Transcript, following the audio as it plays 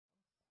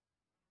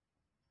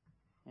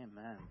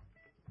Amen.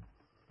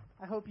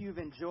 I hope you've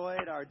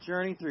enjoyed our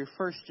journey through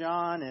 1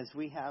 John as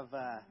we have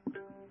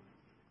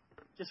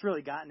just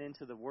really gotten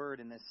into the Word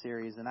in this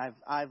series, and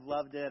I've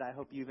loved it. I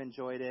hope you've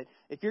enjoyed it.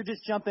 If you're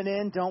just jumping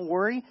in, don't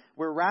worry.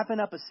 We're wrapping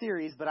up a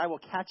series, but I will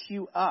catch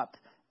you up.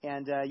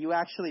 And you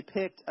actually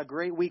picked a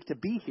great week to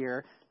be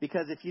here,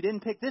 because if you didn't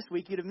pick this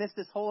week, you'd have missed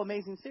this whole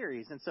amazing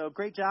series. And so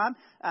great job.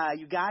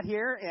 You got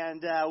here, and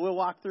we'll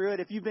walk through it.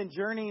 If you've been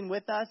journeying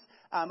with us,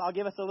 I'll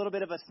give us a little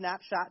bit of a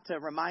snapshot to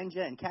remind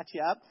you and catch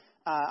you up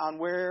on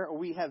where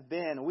we have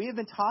been. We have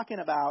been talking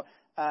about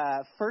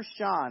 1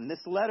 John,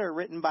 this letter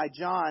written by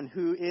John,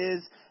 who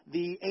is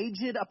the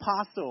aged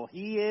apostle.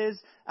 He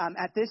is,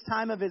 at this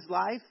time of his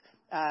life,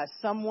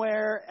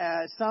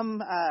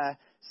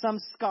 some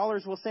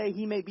scholars will say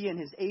he may be in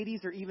his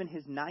 80s or even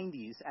his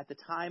 90s at the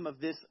time of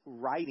this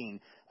writing.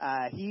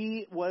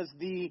 He was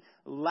the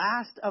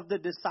last of the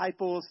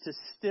disciples to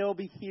still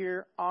be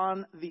here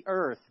on the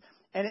earth.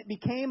 And it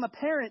became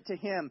apparent to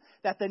him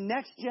that the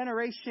next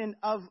generation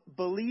of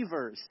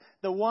believers,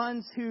 the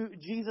ones who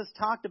Jesus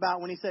talked about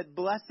when he said,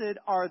 "Blessed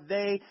are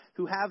they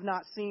who have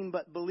not seen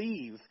but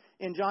believe,"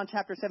 in John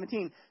chapter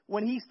 17,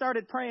 when he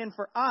started praying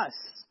for us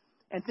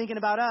and thinking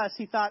about us,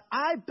 he thought,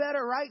 I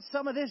better write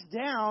some of this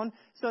down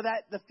so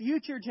that the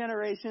future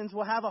generations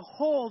will have a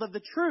hold of the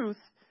truth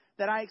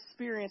that I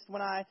experienced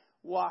when I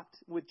walked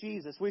with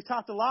Jesus. We've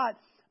talked a lot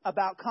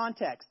about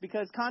context,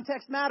 because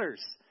context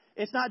matters.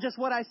 It's not just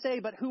what I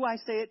say, but who I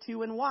say it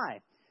to and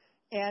why.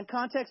 And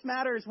context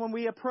matters when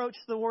we approach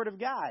the Word of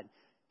God.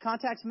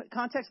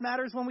 Context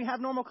matters when we have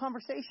normal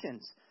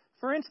conversations.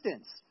 For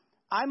instance,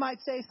 I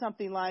might say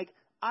something like,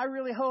 I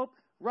really hope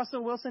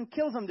Russell Wilson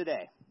kills him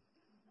today.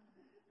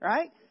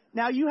 Right?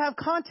 Now, you have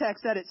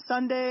context that it's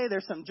Sunday,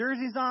 there's some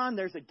jerseys on,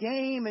 there's a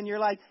game, and you're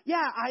like,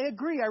 yeah, I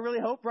agree. I really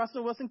hope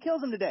Russell Wilson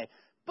kills him today.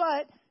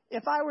 But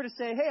if I were to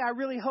say, hey, I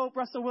really hope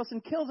Russell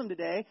Wilson kills him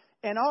today,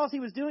 and all he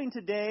was doing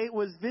today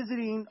was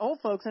visiting old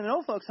folks in an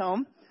old folks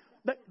home,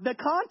 the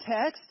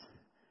context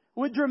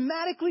would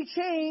dramatically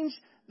change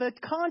the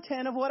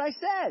content of what I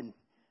said.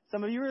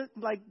 Some of you are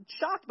like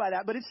shocked by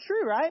that, but it's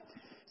true, right?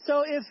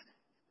 So if,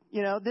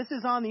 this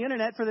is on the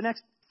internet for the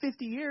next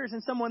 50 years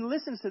and someone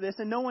listens to this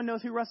and no one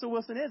knows who Russell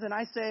Wilson is, and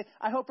I say,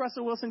 I hope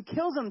Russell Wilson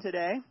kills him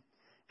today,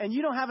 and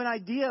you don't have an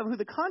idea of who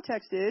the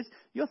context is,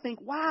 you'll think,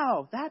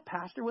 wow, that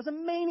pastor was a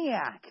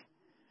maniac.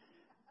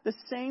 The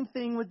same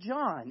thing with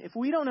John. If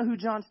we don't know who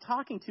John's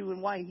talking to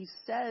and why he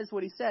says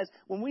what he says,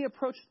 when we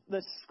approach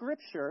the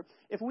Scripture,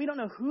 if we don't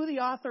know who the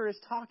author is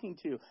talking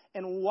to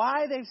and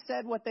why they've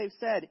said what they've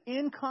said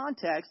in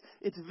context,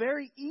 it's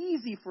very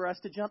easy for us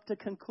to jump to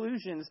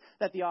conclusions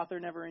that the author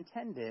never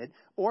intended,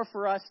 or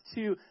for us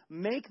to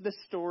make the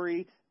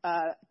story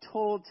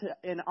told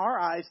in our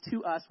eyes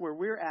to us where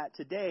we're at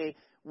today,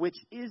 which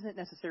isn't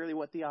necessarily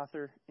what the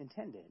author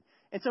intended.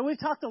 And so we've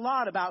talked a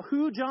lot about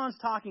who John's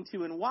talking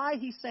to and why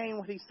he's saying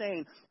what he's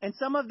saying. And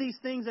some of these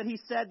things that he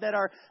said that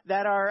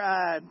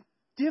are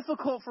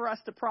difficult for us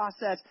to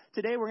process.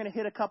 Today we're going to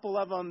hit a couple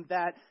of them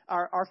that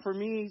are for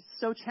me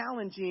so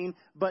challenging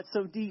but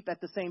so deep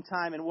at the same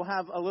time. And we'll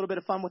have a little bit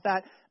of fun with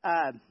that.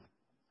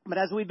 But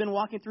as we've been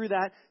walking through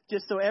that,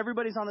 just so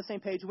everybody's on the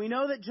same page, we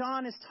know that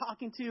John is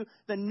talking to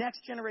the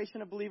next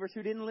generation of believers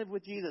who didn't live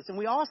with Jesus. And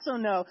we also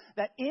know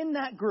that in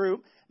that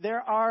group,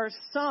 there are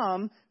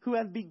some who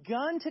have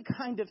begun to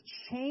kind of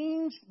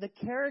change the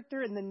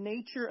character and the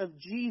nature of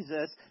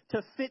Jesus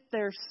to fit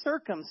their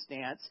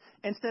circumstance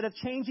instead of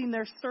changing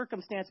their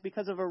circumstance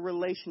because of a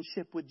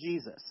relationship with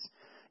Jesus.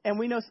 And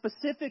we know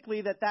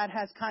specifically that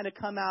has kind of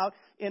come out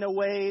in a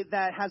way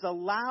that has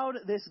allowed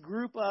this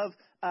group of,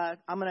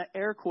 I'm going to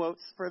air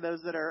quotes for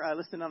those that are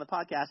listening on the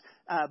podcast,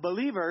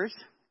 believers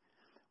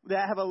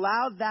that have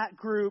allowed that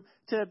group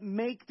to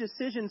make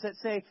decisions that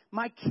say,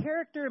 my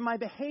character and my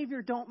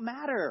behavior don't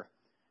matter.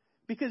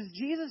 Because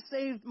Jesus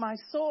saved my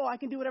soul, I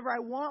can do whatever I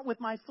want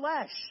with my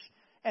flesh.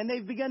 And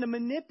they've begun to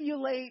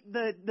manipulate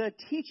the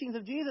teachings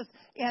of Jesus.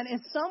 And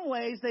in some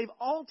ways, they've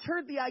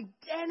altered the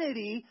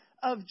identity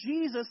of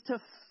Jesus to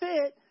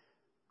fit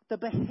the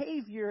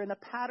behavior and the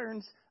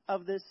patterns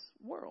of this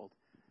world.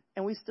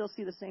 And we still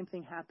see the same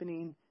thing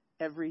happening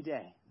every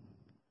day,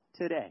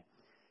 today.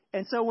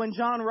 And so when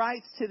John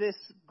writes to this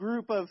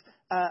group of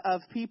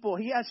people,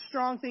 he has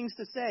strong things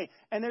to say.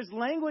 And there's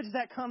language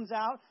that comes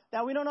out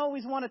that we don't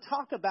always want to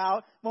talk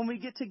about when we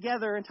get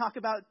together and talk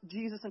about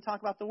Jesus and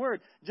talk about the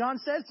Word. John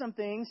says some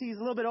things. He's a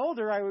little bit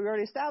older. We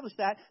already established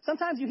that.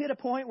 Sometimes you hit a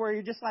point where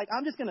you're just like,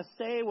 I'm just going to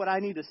say what I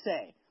need to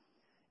say.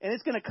 And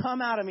it's going to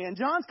come out of me. And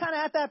John's kind of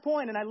at that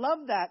point, and I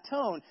love that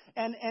tone.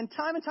 And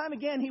time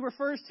again, he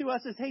refers to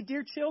us as, hey,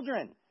 dear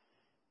children.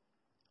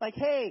 Like,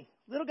 hey,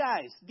 little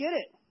guys, get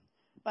it.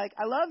 Like,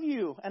 I love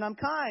you, and I'm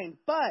kind.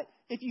 But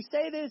if you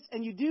say this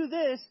and you do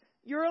this,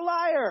 you're a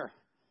liar.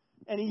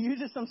 And he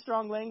uses some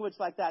strong language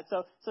like that.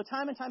 So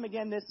time and time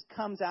again, this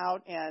comes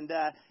out, and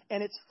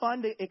it's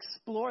fun to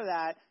explore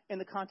that in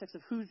the context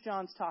of who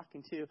John's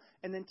talking to,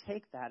 and then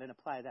take that and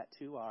apply that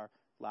to our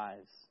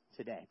lives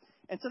today.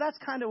 And so that's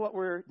kind of what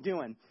we're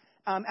doing.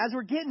 as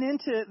we're getting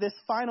into this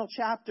final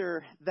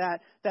chapter that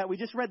we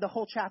just read the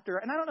whole chapter,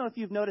 and I don't know if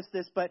you've noticed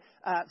this, but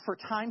for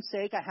time's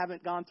sake, I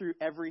haven't gone through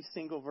every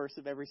single verse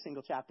of every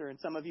single chapter, and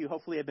some of you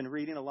hopefully have been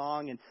reading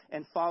along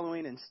and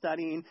following and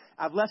studying.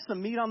 I've left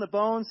some meat on the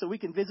bone so we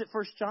can visit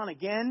 1 John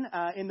again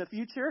in the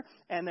future,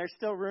 and there's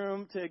still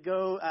room to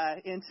go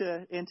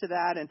into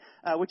that, and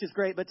which is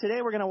great. But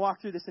today we're going to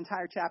walk through this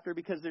entire chapter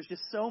because there's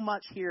just so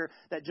much here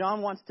that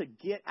John wants to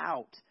get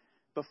out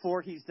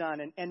before he's done.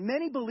 And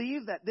many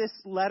believe that this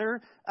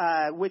letter,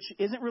 which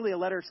isn't really a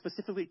letter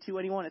specifically to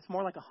anyone, it's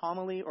more like a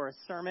homily or a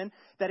sermon,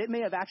 that it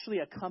may have actually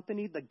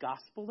accompanied the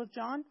Gospel of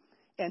John.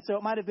 And so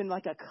it might have been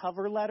like a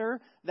cover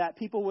letter that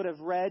people would have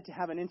read to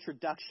have an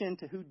introduction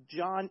to who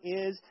John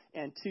is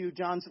and to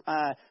John's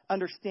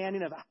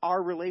understanding of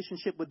our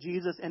relationship with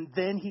Jesus. And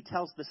then he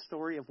tells the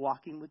story of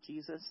walking with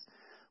Jesus.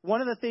 One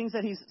of the things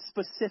that he's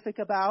specific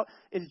about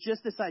is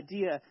just this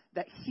idea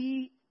that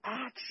he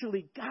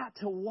actually got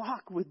to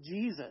walk with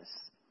Jesus.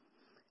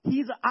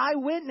 He's an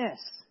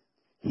eyewitness.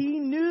 He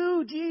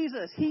knew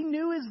Jesus. He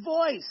knew his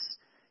voice.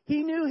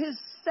 He knew his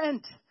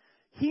scent.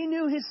 He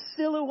knew his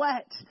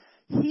silhouette.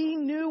 He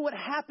knew what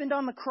happened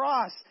on the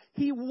cross.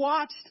 He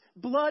watched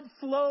blood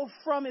flow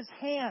from his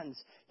hands.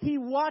 He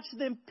watched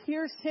them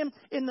pierce him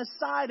in the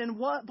side, and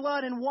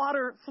blood and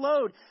water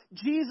flowed.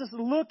 Jesus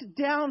looked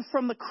down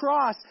from the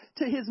cross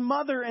to his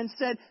mother and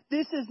said,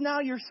 "This is now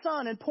your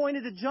son," and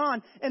pointed to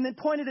John, and then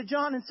pointed to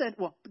John and said,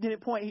 well,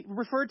 didn't point, he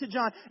referred to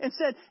John and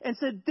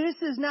said,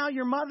 "This is now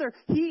your mother."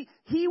 He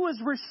was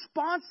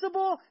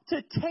responsible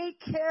to take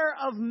care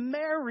of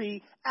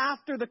Mary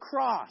after the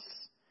cross.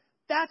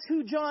 That's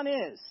who John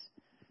is.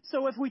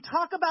 So if we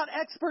talk about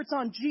experts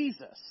on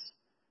Jesus,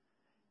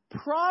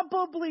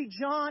 probably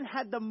John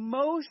had the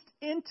most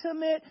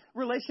intimate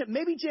relationship.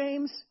 Maybe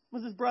James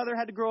was his brother,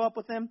 had to grow up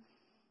with him.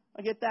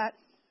 I get that.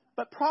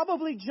 But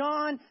probably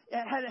John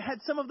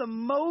had some of the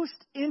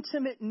most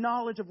intimate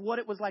knowledge of what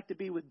it was like to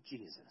be with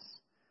Jesus.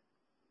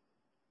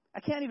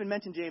 I can't even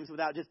mention James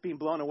without just being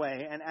blown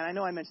away. And I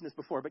know I mentioned this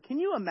before, but can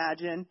you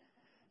imagine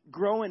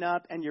growing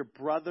up and your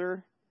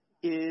brother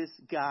is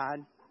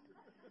God?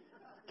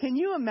 Can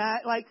you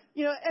imagine,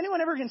 anyone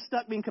ever get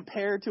stuck being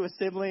compared to a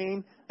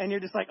sibling and you're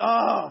just like,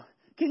 oh,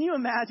 can you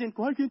imagine,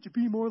 why can't you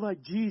be more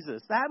like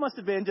Jesus? That must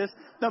have been just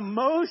the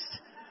most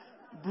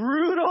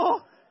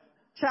brutal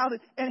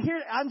childhood. And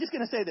here, I'm just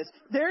going to say this.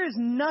 There is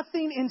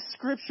nothing in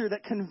Scripture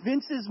that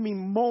convinces me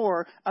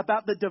more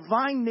about the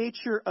divine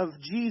nature of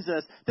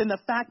Jesus than the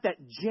fact that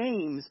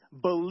James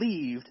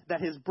believed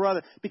that his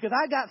brother, because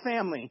I got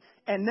family,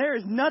 and there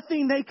is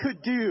nothing they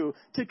could do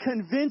to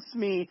convince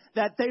me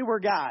that they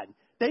were God.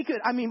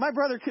 My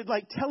brother could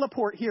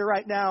teleport here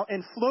right now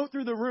and float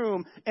through the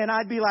room, and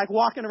I'd be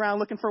walking around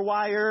looking for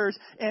wires,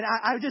 and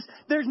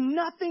there's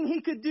nothing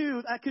he could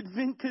do that could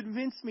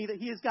convince me that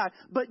he is God.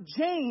 But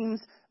James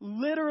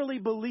literally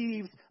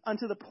believed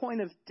unto the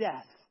point of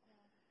death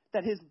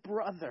that his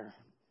brother,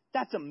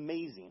 that's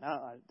amazing.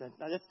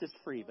 That's just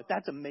free, but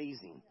that's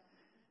amazing.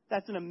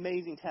 That's an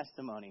amazing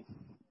testimony.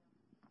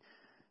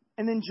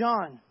 And then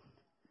John,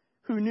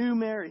 who knew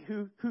Mary,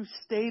 who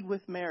stayed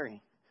with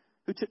Mary,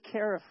 who took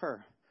care of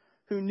her,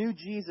 who knew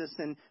Jesus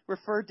and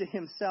referred to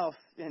himself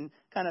in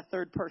kind of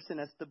third person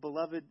as the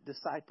beloved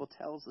disciple,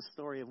 tells the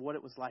story of what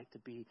it was like to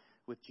be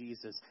with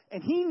Jesus.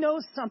 And he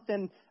knows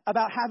something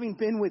about having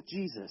been with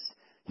Jesus.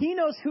 He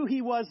knows who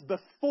he was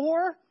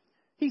before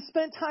he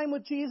spent time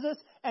with Jesus,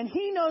 and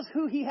he knows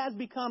who he has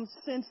become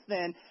since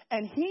then.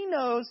 And he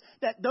knows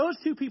that those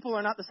two people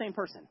are not the same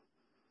person.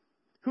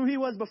 Who he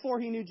was before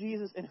he knew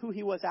Jesus and who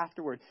he was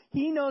afterward.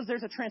 He knows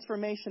there's a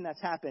transformation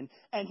that's happened.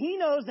 And he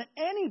knows that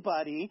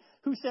anybody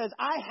who says,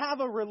 I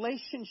have a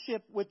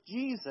relationship with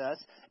Jesus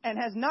and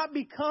has not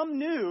become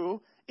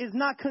new is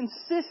not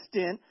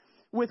consistent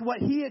with what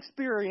he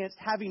experienced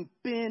having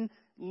been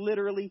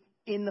literally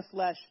in the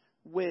flesh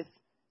with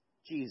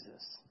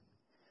Jesus.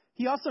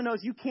 He also knows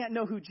you can't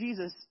know who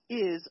Jesus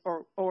is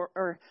or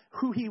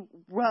who he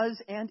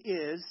was and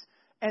is,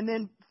 and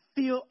then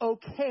feel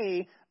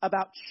okay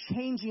about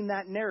changing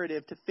that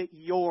narrative to fit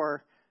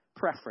your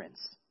preference.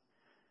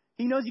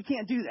 He knows you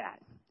can't do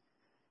that.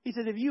 He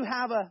says if you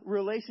have a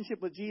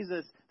relationship with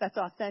Jesus that's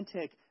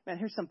authentic, man,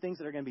 here's some things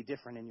that are going to be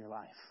different in your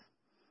life.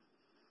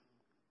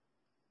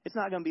 It's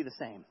not going to be the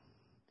same.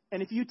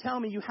 And if you tell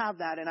me you have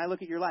that and I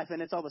look at your life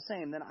and it's all the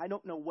same, then I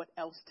don't know what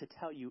else to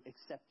tell you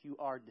except you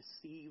are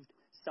deceived,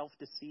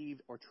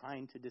 self-deceived, or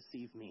trying to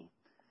deceive me.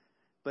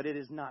 But it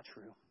is not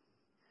true.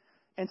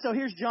 And so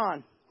here's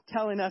John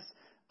telling us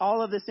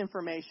all of this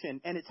information,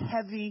 and it's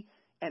heavy,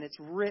 and it's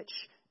rich,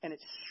 and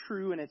it's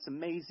true, and it's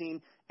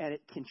amazing, and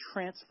it can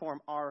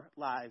transform our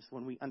lives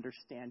when we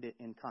understand it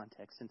in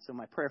context. And so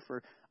my prayer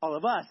for all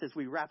of us as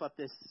we wrap up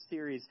this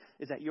series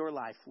is that your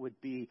life would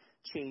be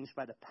changed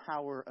by the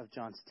power of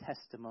John's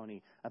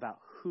testimony about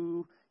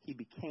who he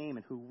became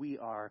and who we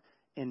are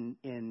in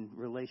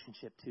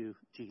relationship to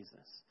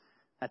Jesus.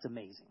 That's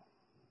amazing.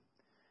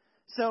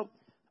 So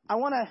I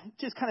want to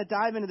just kind of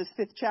dive into this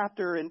fifth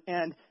chapter,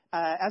 and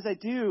as I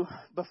do,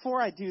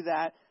 before I do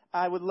that,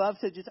 I would love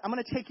to I'm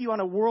going to take you on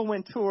a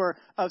whirlwind tour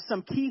of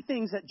some key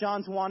things that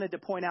John's wanted to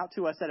point out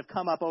to us that have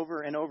come up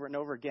over and over and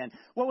over again.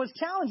 What was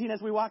challenging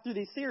as we walk through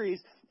these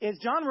series is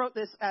John wrote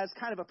this as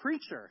kind of a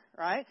preacher,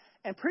 right?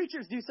 And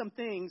preachers do some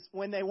things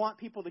when they want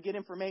people to get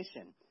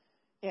information.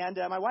 And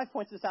my wife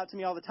points this out to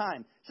me all the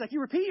time. She's like, you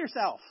repeat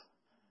yourself.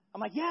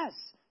 I'm like, yes,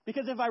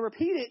 because if I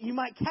repeat it, you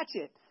might catch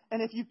it.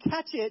 And if you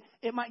catch it,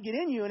 it might get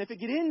in you. And if it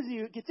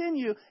gets in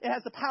you, it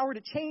has the power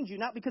to change you,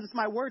 not because it's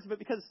my words, but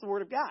because it's the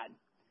Word of God.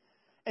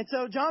 And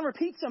so John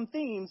repeats some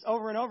themes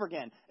over and over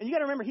again. And you got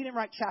to remember, he didn't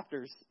write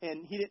chapters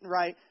and he didn't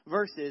write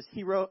verses.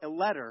 He wrote a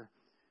letter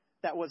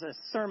that was a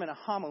sermon, a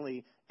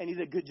homily, and he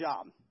did a good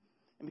job.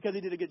 And because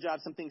he did a good job,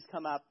 some things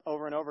come up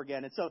over and over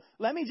again. And so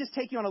let me just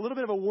take you on a little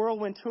bit of a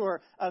whirlwind tour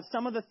of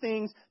some of the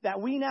things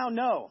that we now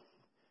know.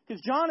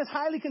 Because John is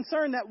highly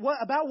concerned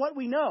about what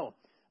we know.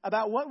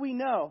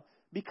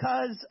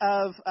 Because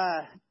of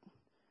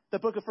the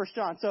book of 1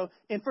 John. So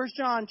in 1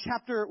 John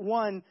chapter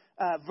 1,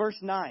 verse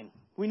 9,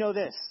 we know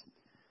this.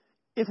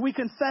 If we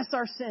confess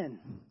our sin,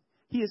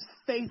 he is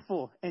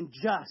faithful and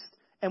just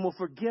and will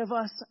forgive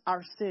us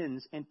our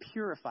sins and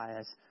purify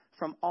us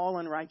from all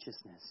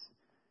unrighteousness.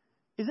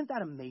 Isn't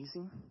that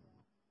amazing?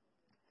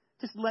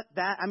 Just let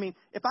that,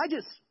 if I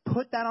just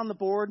put that on the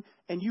board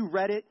and you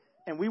read it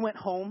and we went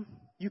home,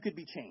 you could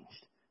be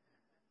changed.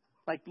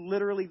 Like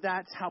literally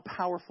that's how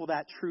powerful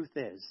that truth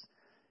is.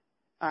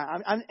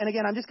 And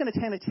again, I'm just going to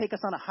kind of take us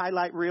on a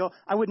highlight reel.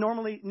 I would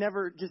normally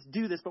never just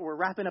do this, but we're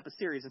wrapping up a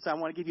series, and so I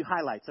want to give you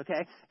highlights,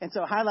 okay? And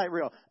so highlight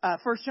reel,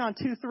 1 John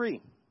 2:3,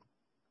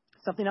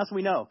 something else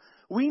we know.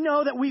 We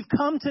know that we've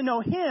come to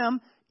know him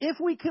if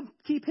we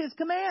keep his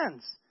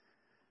commands.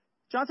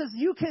 John says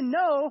you can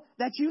know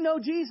that you know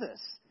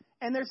Jesus.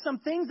 And there's some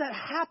things that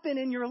happen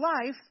in your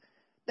life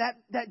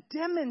that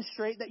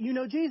demonstrate that you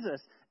know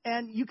Jesus.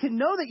 And you can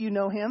know that you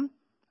know him.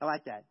 I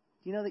like that.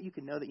 You know that you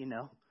can know that you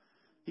know.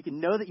 You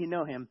can know that you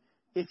know him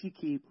if you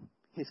keep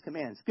his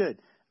commands.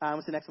 Good.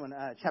 What's the next one?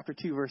 Chapter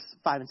 2, verse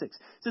 5 and 6.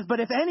 It says,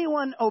 but if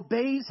anyone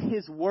obeys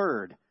his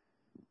word,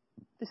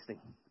 this thing,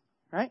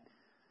 right?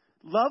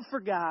 Love for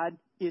God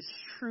is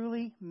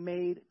truly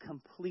made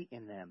complete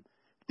in them.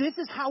 This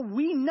is how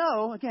we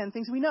know, again,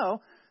 things we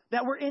know,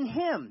 that we're in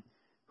him.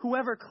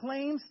 Whoever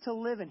claims to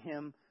live in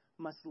him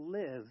must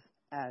live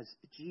as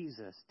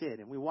Jesus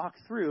did. And we walk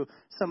through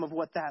some of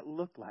what that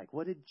looked like.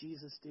 What did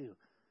Jesus do?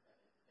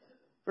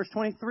 Verse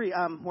 23,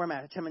 where am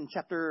I? I'm in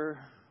chapter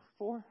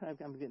 4?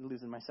 I'm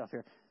losing myself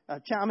here.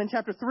 I'm in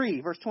chapter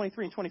 3, verse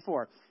 23 and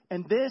 24.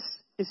 And this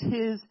is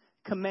his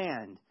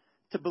command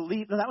to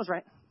believe. No, that was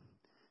right.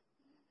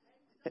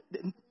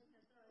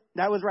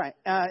 That was right.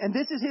 And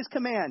this is his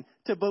command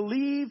to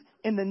believe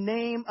in the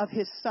name of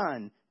his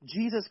Son,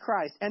 Jesus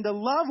Christ, and to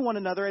love one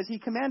another as he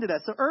commanded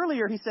us. So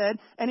earlier he said,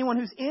 anyone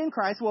who's in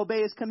Christ will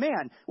obey his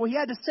command. Well, he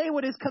had to say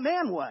what his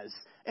command was.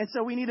 And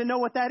so we need to know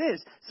what that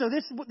is. So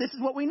this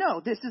is what we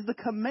know. This is the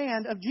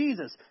command of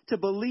Jesus, to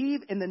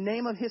believe in the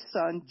name of his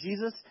Son,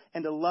 Jesus,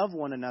 and to love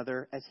one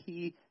another as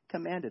he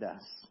commanded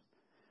us.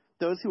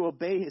 Those who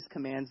obey his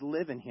commands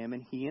live in him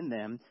and he in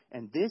them.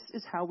 And this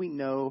is how we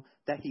know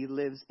that he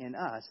lives in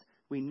us.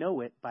 We know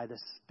it by the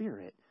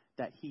Spirit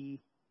that he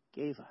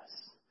gave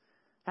us.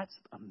 That's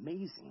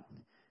amazing.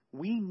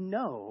 We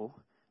know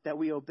that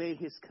we obey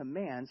his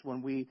commands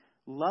when we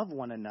love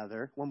one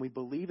another, when we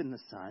believe in the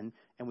Son,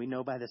 and we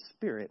know by the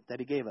Spirit that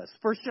he gave us.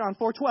 1 John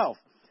 4:12.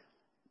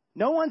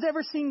 No one's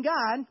ever seen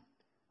God,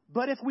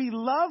 but if we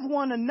love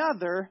one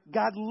another,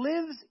 God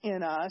lives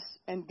in us,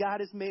 and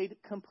God is made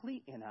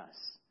complete in us.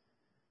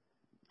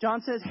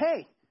 John says,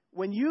 hey,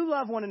 when you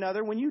love one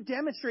another, when you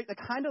demonstrate the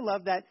kind of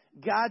love that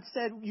God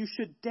said you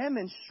should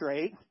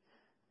demonstrate,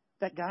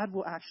 that God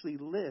will actually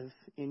live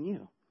in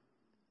you.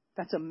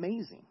 That's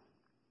amazing.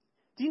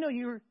 Do you know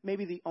you're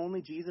maybe the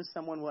only Jesus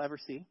someone will ever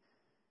see?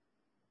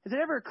 Has it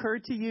ever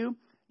occurred to you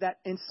that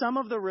in some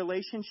of the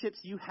relationships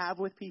you have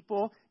with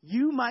people,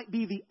 you might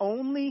be the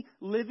only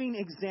living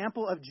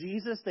example of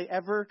Jesus they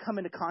ever come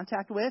into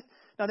contact with?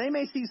 Now, they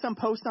may see some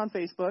post on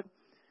Facebook.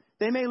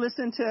 They may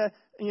listen to,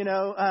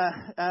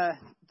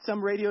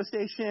 some radio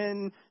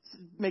station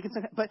making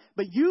some, but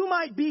you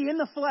might be in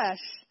the flesh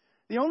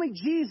the only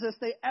Jesus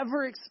they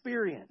ever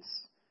experience.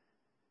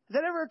 Has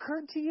that ever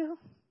occurred to you?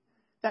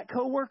 That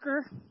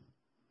coworker,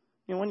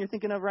 one you're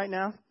thinking of right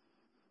now,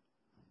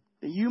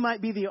 that you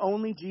might be the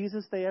only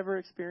Jesus they ever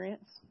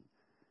experience?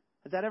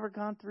 Has that ever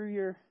gone through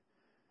your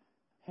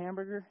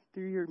hamburger,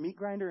 through your meat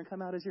grinder and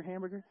come out as your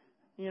hamburger?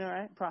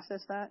 Right?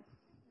 Process that.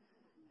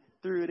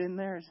 Threw it in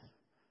there.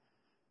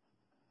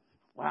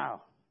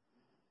 Wow.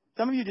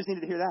 Some of you just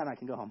needed to hear that and I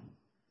can go home.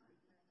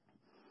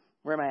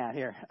 Where am I at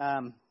here?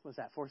 What's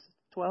that,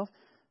 4:12?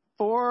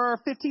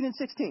 4:15 and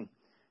 16.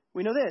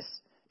 We know this.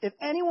 If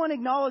anyone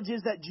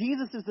acknowledges that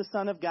Jesus is the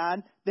Son of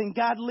God, then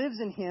God lives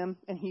in him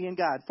and he in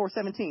God.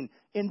 4:17.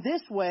 In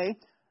this way,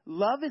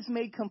 love is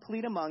made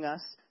complete among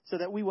us so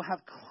that we will have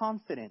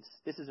confidence.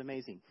 This is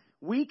amazing.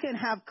 We can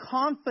have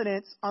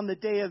confidence on the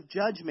day of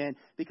judgment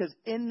because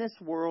in this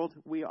world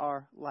we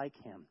are like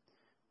him.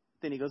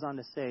 Then he goes on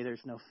to say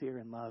there's no fear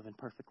in love and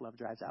perfect love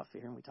drives out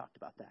fear, and we talked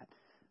about that.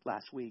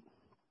 last week.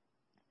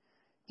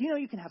 Do you know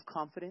you can have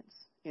confidence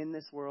in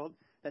this world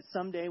that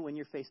someday when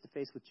you're face to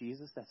face with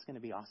Jesus, that's going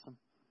to be awesome?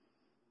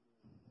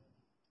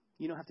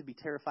 You don't have to be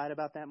terrified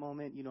about that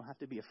moment. You don't have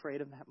to be afraid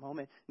of that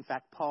moment. In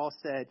fact, Paul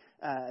said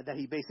that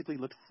he basically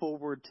looked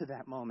forward to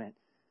that moment.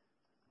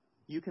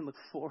 You can look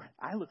forward.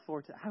 I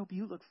hope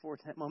you look forward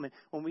to that moment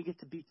when we get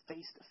to be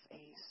face to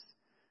face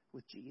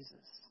with Jesus.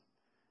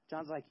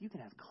 John's like, you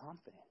can have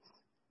confidence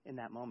in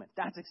that moment.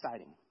 That's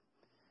exciting.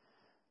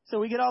 So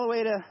we get all the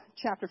way to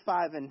chapter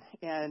 5,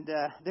 and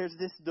there's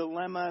this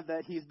dilemma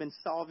that he's been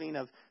solving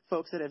of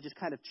folks that have just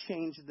kind of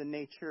changed the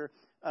nature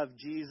of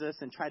Jesus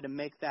and tried to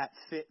make that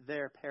fit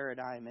their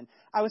paradigm. And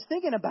I was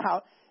thinking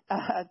about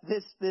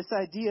this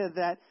idea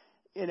that,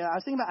 I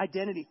was thinking about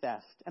identity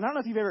theft. And I don't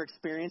know if you've ever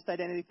experienced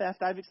identity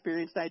theft. I've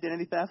experienced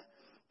identity theft.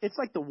 It's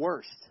like the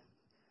worst.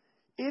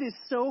 It is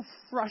so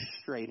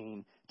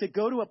frustrating to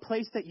go to a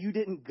place that you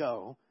didn't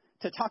go,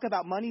 to talk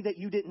about money that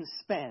you didn't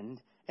spend,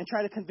 and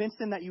try to convince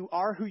them that you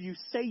are who you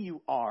say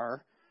you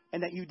are,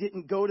 and that you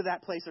didn't go to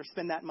that place or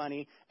spend that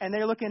money. And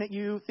they're looking at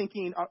you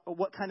thinking,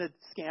 what kind of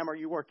scam are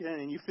you working in?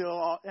 And you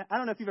feel, I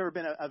don't know if you've ever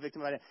been a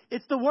victim of it.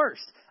 It's the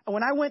worst.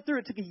 When I went through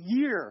it, took a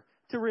year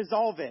to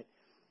resolve it.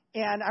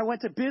 And I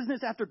went to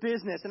business after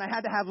business, and I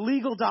had to have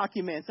legal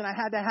documents, and I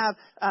had to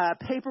have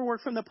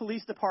paperwork from the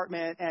police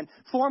department and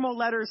formal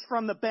letters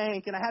from the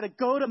bank, and I had to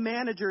go to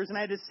managers, and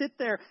I had to sit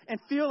there and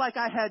feel like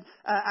I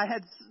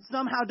had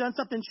somehow done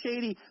something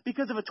shady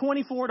because of a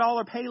 $24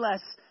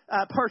 Payless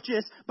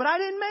purchase, but I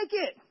didn't make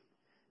it.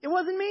 It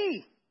wasn't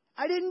me.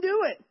 I didn't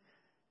do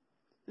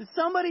it.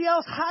 Somebody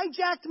else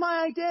hijacked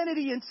my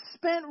identity and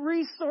spent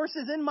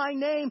resources in my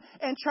name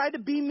and tried to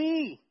be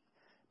me,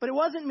 but it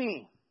wasn't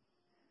me.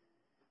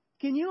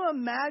 Can you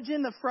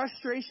imagine the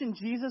frustration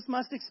Jesus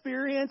must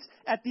experience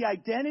at the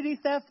identity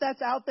theft that's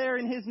out there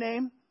in his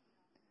name?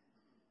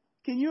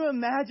 Can you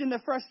imagine the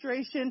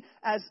frustration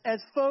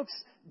as folks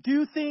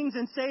do things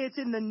and say it's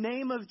in the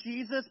name of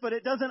Jesus, but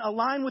it doesn't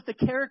align with the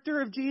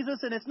character of Jesus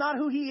and it's not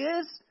who he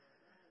is?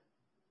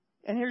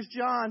 And here's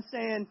John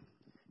saying,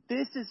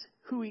 this is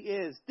who he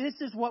is. This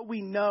is what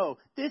we know.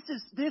 This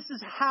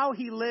is how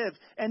he lived.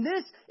 And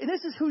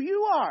this is who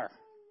you are.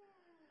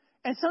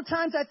 And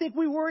sometimes I think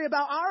we worry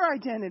about our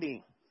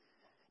identity.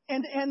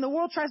 And the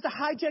world tries to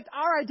hijack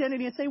our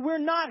identity and say we're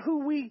not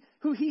who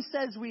he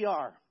says we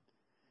are.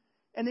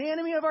 And the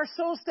enemy of our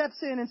soul steps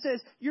in and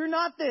says, you're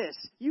not this.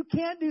 You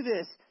can't do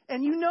this.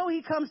 And you know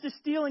he comes to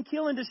steal and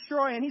kill and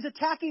destroy. And he's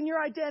attacking your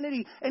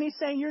identity. And he's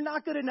saying you're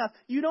not good enough.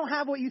 You don't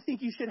have what you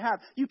think you should have.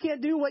 You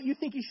can't do what you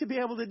think you should be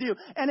able to do.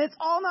 And it's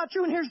all not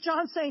true. And here's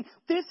John saying,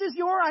 this is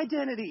your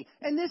identity.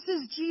 And this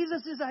is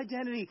Jesus'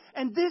 identity.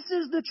 And this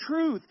is the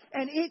truth.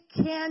 And it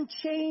can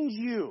change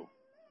you.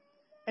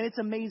 And it's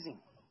amazing.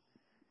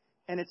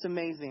 And it's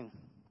amazing.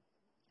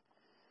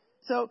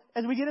 So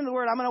as we get into the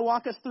Word, I'm going to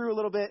walk us through a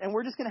little bit, and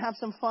we're just going to have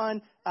some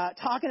fun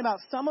talking about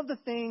some of the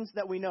things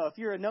that we know. If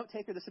you're a note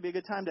taker, this would be a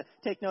good time to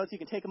take notes. You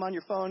can take them on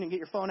your phone and get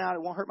your phone out.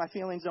 It won't hurt my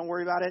feelings. Don't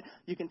worry about it.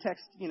 You can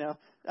text,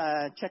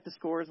 check the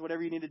scores,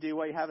 whatever you need to do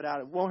while you have it out.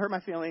 It won't hurt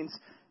my feelings.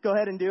 Go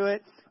ahead and do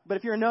it. But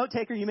if you're a note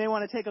taker, you may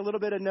want to take a little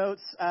bit of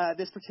notes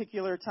this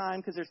particular time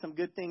because there's some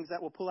good things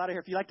that we'll pull out of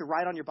here. If you like to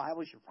write on your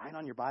Bible, you should write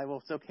on your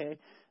Bible. It's okay.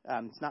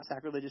 It's not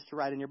sacrilegious to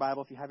write in your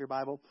Bible if you have your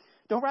Bible.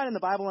 Don't write in the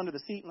Bible under the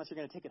seat unless you're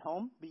going to take it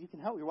home, but you can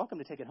help. You're welcome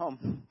to take it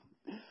home.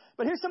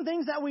 But here's some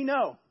things that we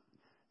know.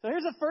 So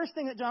here's the first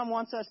thing that John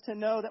wants us to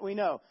know that we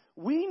know.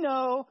 We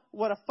know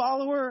what a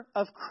follower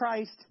of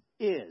Christ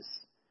is.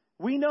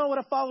 We know what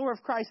a follower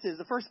of Christ is.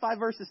 The first 5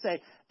 verses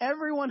say,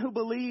 everyone who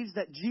believes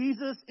that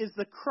Jesus is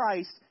the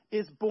Christ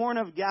is born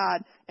of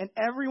God, and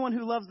everyone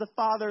who loves the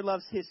Father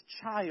loves his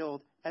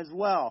child as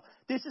well.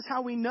 This is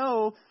how we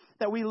know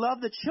that we love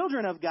the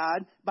children of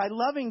God, by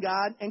loving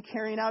God and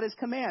carrying out his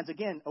commands.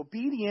 Again,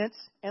 obedience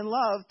and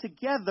love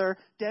together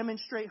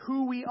demonstrate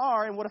who we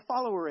are and what a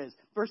follower is.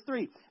 Verse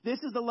 3, this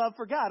is the love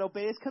for God.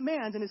 Obey his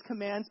commands, and his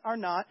commands are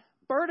not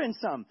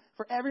burdensome.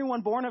 For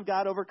everyone born of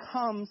God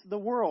overcomes the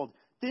world.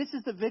 This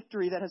is the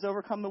victory that has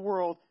overcome the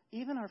world,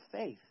 even our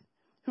faith.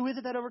 Who is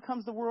it that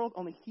overcomes the world?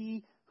 Only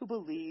he who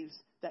believes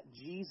that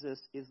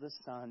Jesus is the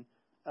Son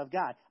of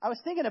God. I was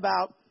thinking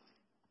about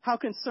how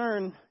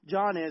concerned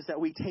John is that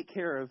we take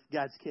care of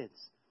God's kids.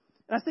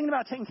 And I was thinking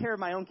about taking care of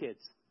my own kids.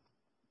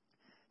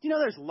 Do you know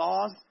there's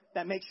laws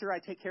that make sure I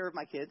take care of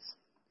my kids?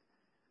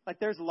 Like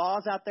there's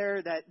laws out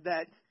there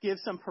that give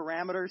some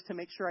parameters to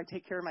make sure I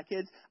take care of my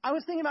kids. I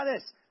was thinking about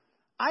this.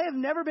 I have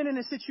never been in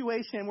a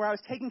situation where I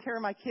was taking care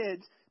of my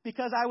kids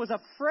because I was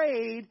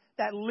afraid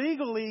that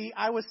legally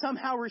I was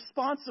somehow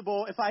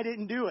responsible if I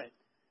didn't do it.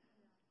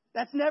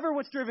 That's never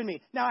what's driven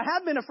me. Now, I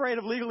have been afraid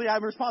of legally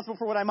I'm responsible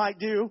for what I might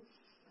do.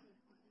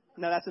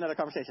 No, that's another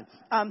conversation.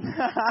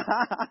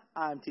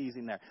 I'm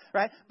teasing there,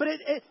 right? But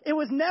it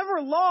was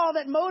never law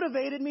that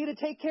motivated me to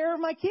take care of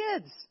my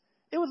kids.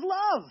 It was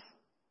love.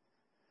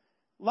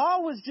 Law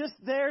was just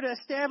there to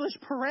establish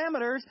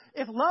parameters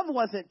if love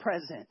wasn't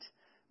present.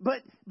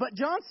 But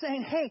John's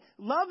saying, hey,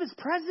 love is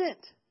present.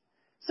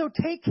 So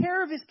take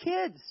care of his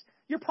kids.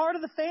 You're part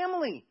of the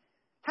family.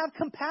 Have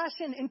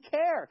compassion and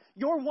care.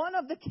 You're one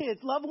of the kids.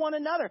 Love one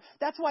another.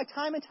 That's why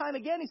time and time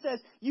again he says,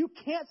 you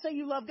can't say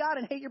you love God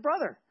and hate your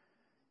brother.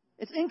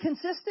 It's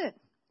inconsistent.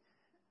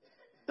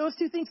 Those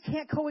two things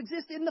can't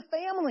coexist in the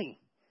family.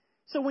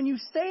 So when you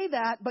say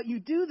that, but you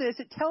do this,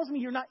 it tells me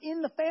you're not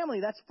in the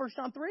family. That's 1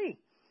 John 3.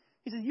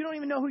 He says, you don't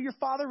even know who your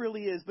father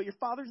really is, but your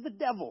father's the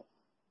devil.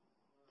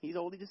 He's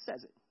old, he just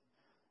says it.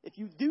 If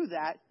you do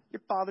that,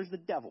 your father's the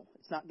devil.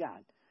 It's not God.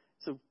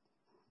 So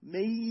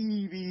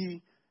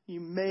maybe you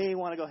may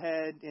want to go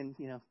ahead and,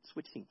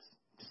 switch teams.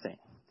 Just saying.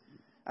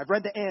 I've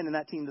read the end and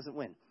that team doesn't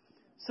win.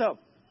 So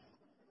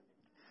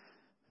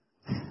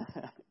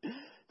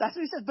that's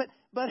what he says. But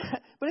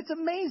it's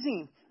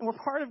amazing. And we're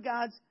part of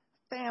God's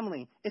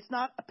family. It's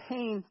not a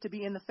pain to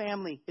be in the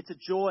family. It's a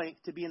joy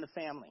to be in the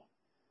family.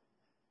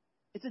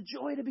 It's a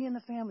joy to be in the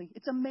family.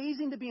 It's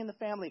amazing to be in the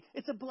family.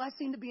 It's a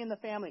blessing to be in the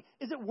family.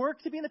 Is it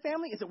work to be in the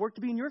family? Is it work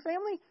to be in your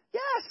family?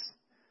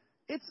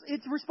 Yes.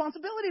 It's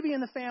responsibility to be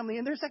in the family,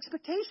 and there's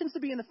expectations to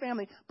be in the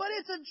family. But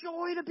it's a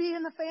joy to be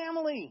in the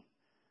family.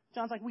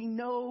 John's like, we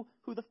know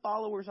who the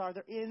followers are.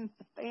 They're in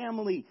the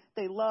family.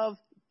 They love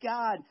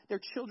God.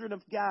 They're children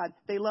of God.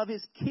 They love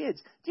his kids.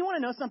 Do you want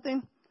to know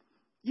something?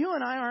 You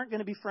and I aren't going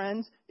to be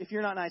friends if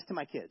you're not nice to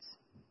my kids.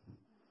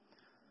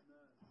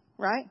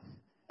 Right?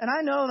 And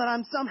I know that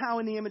I'm somehow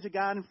in the image of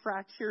God and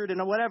fractured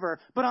and whatever.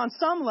 But on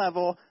some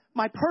level,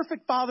 my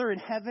perfect Father in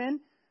heaven,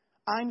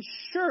 I'm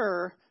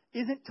sure,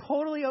 isn't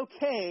totally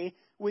okay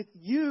with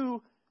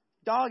you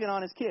dogging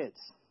on his kids.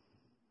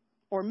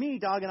 Or me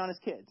dogging on his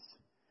kids.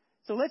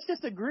 So let's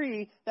just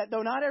agree that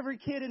though not every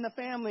kid in the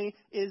family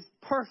is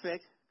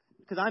perfect,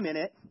 because I'm in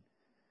it,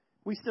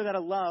 we still got to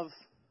love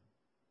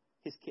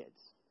his kids.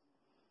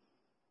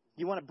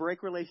 You want to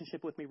break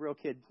relationship with me real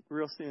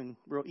soon,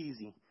 real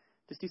easy.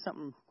 Just do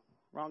something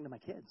wrong to my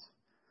kids.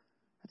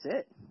 That's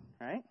it,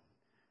 right?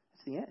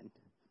 That's the end.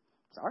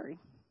 Sorry.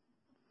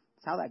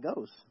 That's how that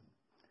goes.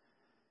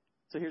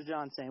 So here's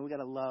John saying we got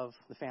to love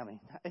the family.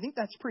 I think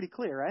that's pretty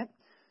clear, right?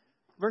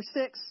 Verse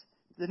 6,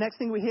 the next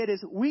thing we hit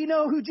is we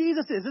know who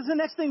Jesus is. This is the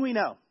next thing we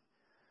know.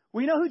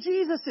 We know who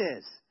Jesus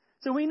is.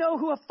 So we know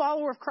who a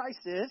follower of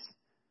Christ is.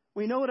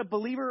 We know what a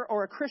believer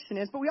or a Christian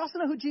is, but we also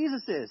know who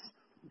Jesus is.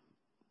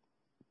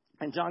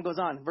 And John goes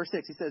on, verse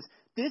 6, he says,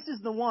 this is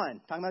the one,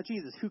 talking about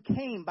Jesus, who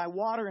came by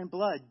water and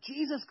blood,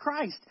 Jesus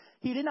Christ.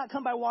 He did not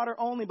come by water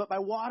only, but by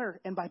water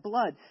and by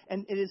blood.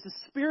 And it is the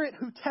Spirit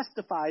who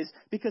testifies,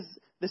 because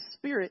the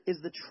Spirit is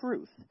the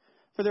truth.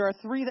 For there are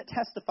three that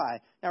testify.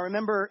 Now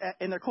remember,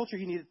 in their culture,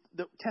 you need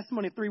the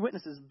testimony of three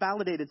witnesses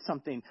validated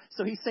something.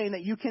 So he's saying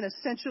that you can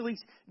essentially,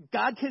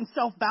 God can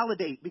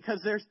self-validate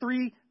because there's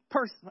three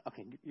persons.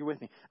 Okay, you're with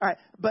me. All right,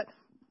 but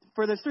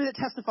for there's three that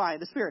testify,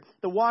 the Spirit,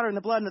 the water, and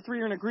the blood, and the three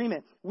are in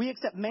agreement. We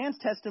accept man's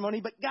testimony,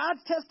 but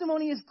God's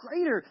testimony is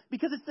greater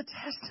because it's the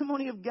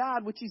testimony of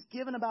God, which he's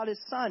given about his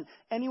Son.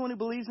 Anyone who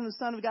believes in the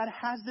Son of God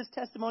has this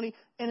testimony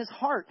in his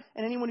heart.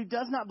 And anyone who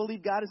does not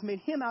believe God has made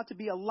him out to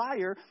be a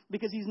liar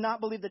because he's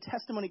not believed the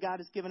testimony God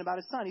has given about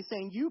his Son. He's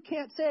saying you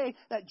can't say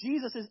that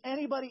Jesus is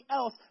anybody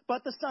else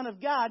but the Son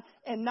of God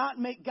and not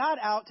make God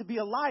out to be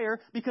a liar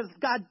because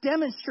God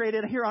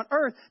demonstrated here on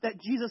earth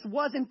that Jesus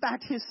was in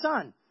fact his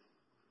Son.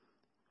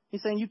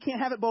 He's saying you can't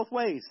have it both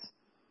ways.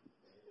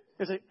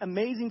 There's an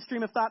amazing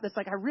stream of thought that's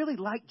like, I really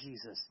like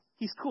Jesus.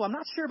 He's cool. I'm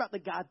not sure about the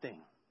God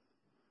thing.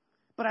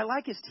 But I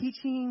like his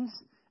teachings.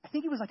 I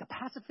think he was like a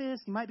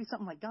pacifist. He might be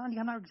something like Gandhi.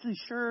 I'm not really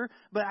sure.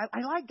 But I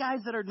like guys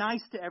that are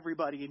nice to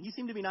everybody. And you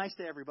seem to be nice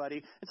to everybody.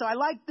 And so I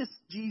like this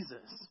Jesus.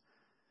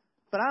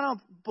 But I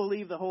don't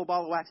believe the whole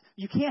ball of wax.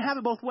 You can't have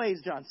it both ways,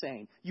 John's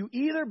saying. You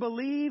either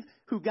believe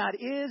who God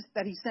is,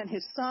 that he sent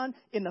his Son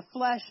in the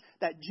flesh,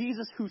 that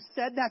Jesus, who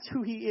said that's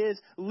who he is,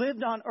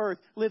 lived on earth,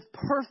 lived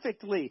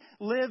perfectly,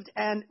 lived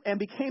and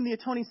became the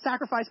atoning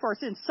sacrifice for our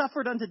sins,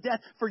 suffered unto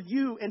death for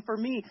you and for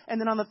me. And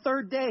then on the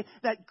third day,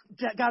 that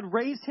God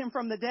raised him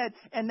from the dead,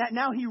 and that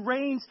now he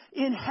reigns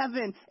in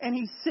heaven, and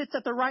he sits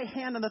at the right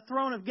hand on the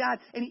throne of God,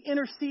 and he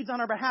intercedes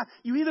on our behalf.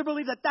 You either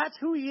believe that that's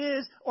who he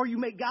is, or you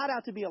make God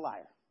out to be a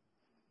liar.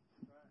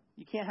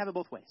 You can't have it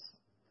both ways.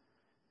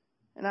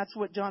 And that's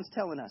what John's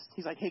telling us.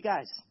 He's like, hey,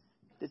 guys,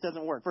 this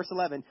doesn't work. Verse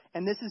 11,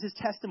 and this is his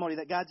testimony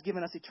that God's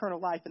given us eternal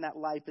life, and that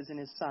life is in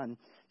his Son.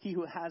 He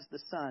who has the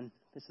Son,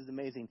 this is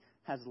amazing,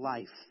 has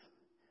life.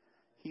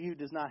 He who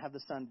does not have the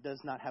Son does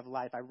not have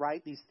life. I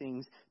write these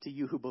things to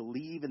you who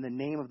believe in the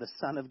name of the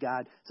Son of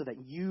God, so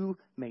that you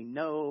may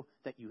know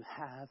that you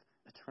have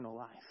eternal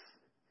life.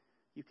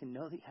 You can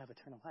know that you have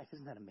eternal life.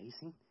 Isn't that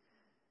amazing?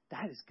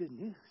 That is good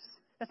news.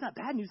 That's not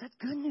bad news. That's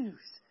good news.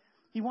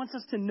 He wants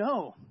us to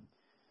know.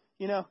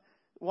 You know,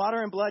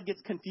 water and blood gets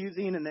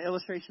confusing, and the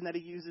illustration that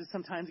he uses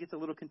sometimes gets a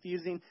little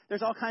confusing.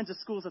 There's all kinds of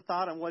schools of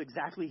thought on what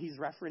exactly he's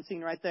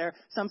referencing right there.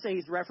 Some say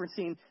he's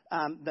referencing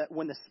that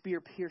when the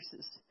spear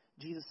pierces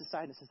Jesus'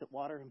 side, it says that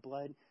water and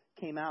blood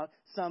came out.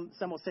 Some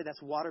will say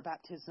that's water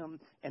baptism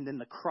and then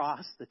the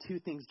cross, the two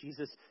things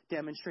Jesus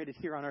demonstrated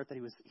here on earth, that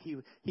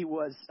he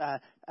was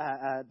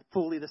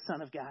fully the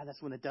Son of God.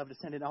 That's when the dove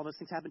descended. All those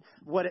things happened.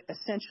 What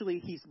essentially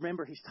he's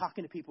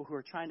talking to people who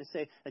are trying to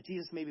say that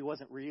Jesus maybe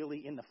wasn't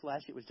really in the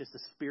flesh. It was just the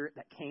Spirit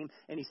that came.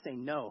 And he's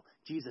saying, no,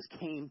 Jesus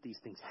came. These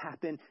things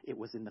happened. It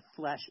was in the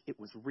flesh. It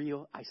was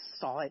real. I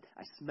saw it.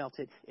 I smelt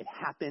it. It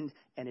happened.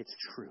 And it's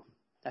true.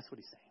 That's what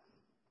he's saying.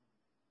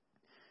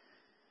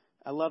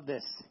 I love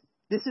this.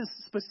 This is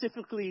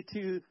specifically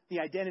to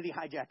the identity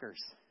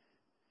hijackers.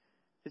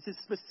 This is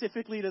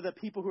specifically to the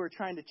people who are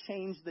trying to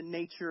change the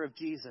nature of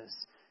Jesus,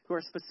 who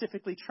are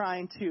specifically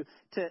trying to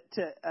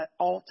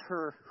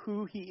alter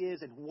who he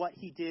is and what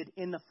he did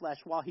in the flesh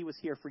while he was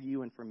here for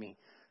you and for me.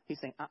 He's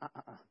saying,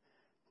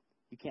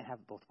 you can't have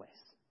it both ways.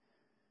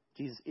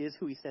 Jesus is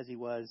who he says he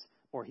was,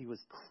 or he was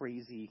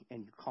crazy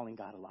and you're calling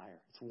God a liar.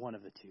 It's one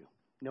of the two.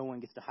 No one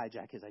gets to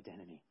hijack his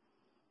identity.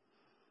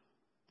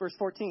 Verse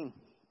 14.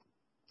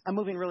 I'm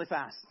moving really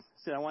fast,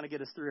 so I want to get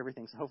us through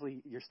everything. So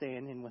hopefully you're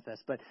staying in with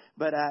us. But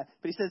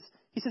he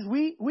says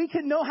we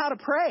can know how to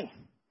pray,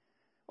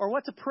 or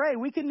what to pray.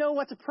 We can know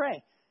what to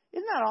pray.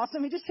 Isn't that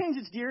awesome? He just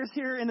changes gears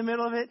here in the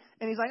middle of it,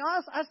 and he's like,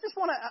 I just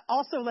want to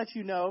also let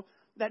you know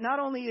that not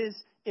only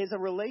is a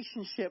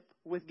relationship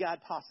with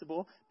God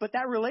possible, but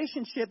that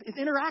relationship is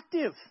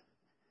interactive.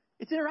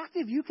 It's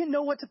interactive. You can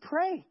know what to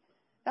pray.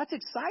 That's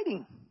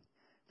exciting.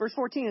 Verse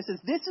 14, it says,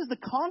 this is the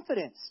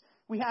confidence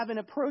we have in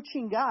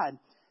approaching God,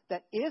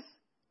 that if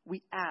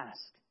we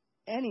ask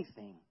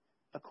anything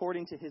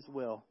according to his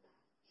will,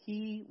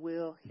 he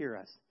will hear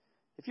us.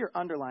 If you're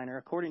an underliner,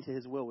 according to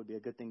his will would be a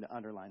good thing to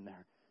underline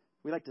there.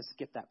 We like to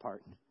skip that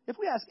part. If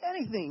we ask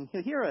anything,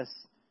 he'll hear us.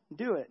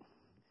 Do it.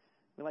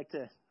 We like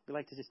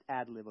to just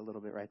ad-lib a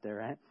little bit right there,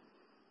 right?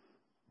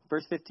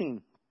 Verse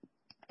 15.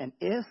 And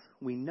if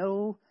we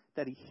know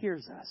that he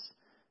hears us,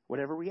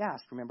 whatever we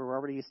ask, remember we're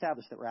already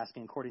established that we're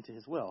asking according to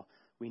his will,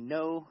 we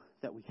know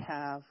that we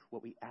have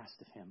what we asked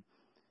of him.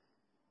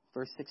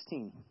 Verse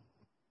 16.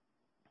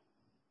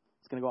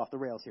 It's going to go off the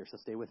rails here, so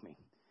stay with me.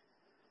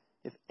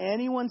 If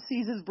anyone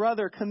sees his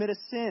brother commit a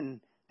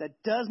sin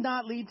that does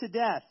not lead to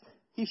death,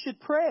 he should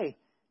pray,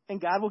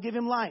 and God will give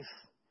him life.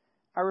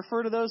 I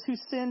refer to those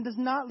whose sin does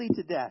not lead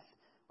to death,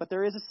 but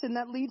there is a sin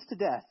that leads to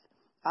death.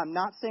 I'm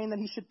not saying that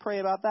he should pray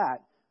about that.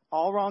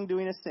 All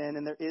wrongdoing is sin,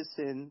 and there is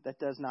sin that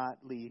does not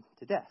lead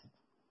to death.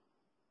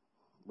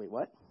 Wait,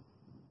 what?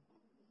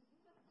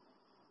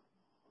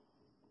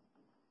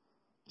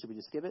 Should we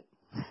just skip it?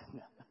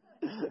 No.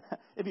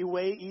 It'd be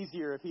way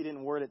easier if he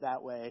didn't word it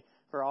that way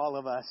for all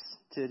of us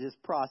to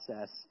just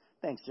process.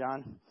 Thanks,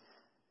 John.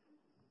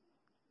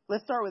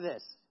 Let's start with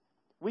this.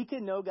 We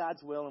can know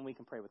God's will and we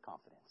can pray with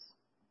confidence.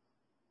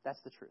 That's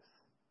the truth.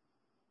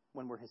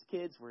 When we're his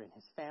kids, we're in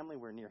his family,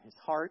 we're near his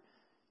heart,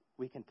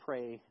 we can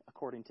pray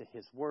according to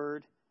his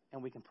word,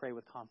 and we can pray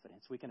with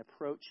confidence. We can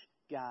approach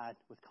God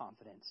with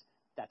confidence.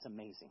 That's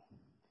amazing.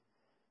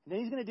 And then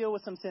he's going to deal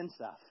with some sin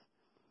stuff.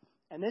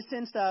 And this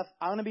sin stuff,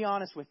 I'm going to be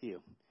honest with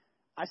you.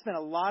 I spent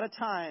a lot of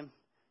time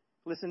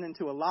listening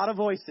to a lot of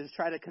voices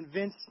try to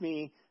convince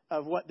me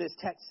of what this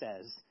text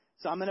says.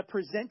 So I'm going to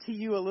present to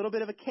you a little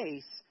bit of a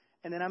case,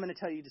 and then I'm going to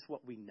tell you just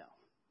what we know.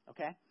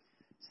 Okay?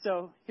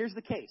 So here's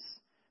the case.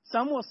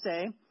 Some will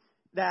say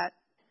that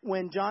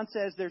when John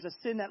says there's a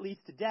sin that leads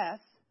to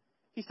death,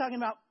 he's talking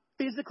about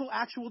physical,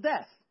 actual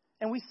death.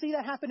 And we see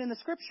that happen in the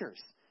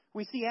scriptures.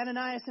 We see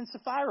Ananias and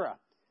Sapphira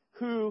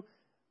who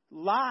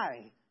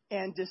lie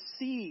and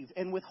deceive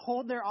and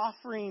withhold their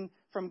offering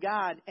from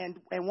God and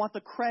want the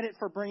credit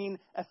for bringing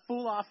a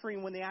full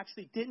offering when they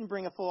actually didn't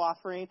bring a full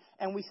offering.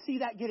 And we see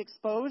that get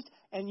exposed.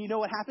 And you know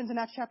what happens in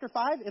Acts chapter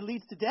 5? It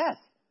leads to death.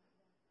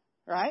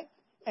 Right?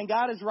 And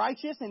God is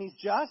righteous and he's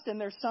just, and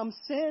there's some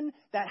sin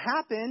that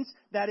happens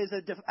that is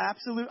an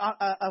absolute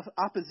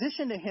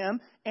opposition to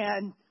him,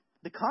 and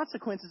the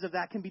consequences of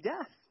that can be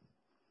death.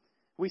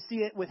 We see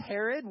it with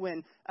Herod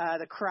when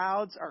the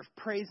crowds are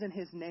praising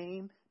his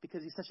name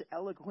because he's such an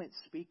eloquent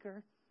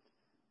speaker,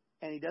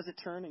 and he doesn't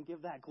turn and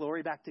give that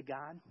glory back to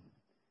God,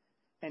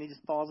 and he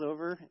just falls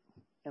over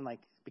and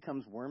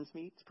becomes worm's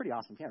meat. It's pretty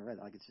awesome. If you haven't read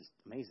that, it's just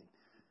amazing.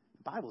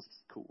 The Bible's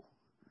just cool.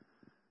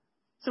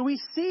 So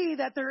we see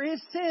that there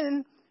is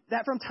sin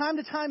that from time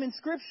to time in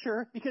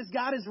Scripture, because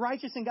God is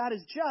righteous and God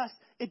is just,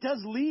 it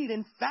does lead,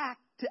 in fact,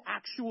 to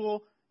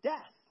actual death.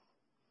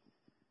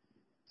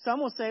 Some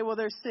will say, well,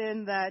 there's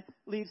sin that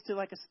leads to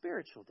a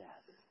spiritual death.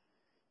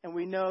 And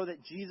we know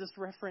that Jesus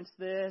referenced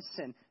this,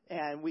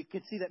 and we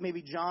could see that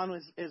maybe John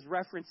is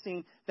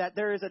referencing that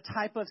there is a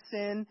type of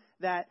sin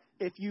that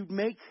if you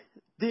make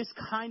this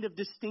kind of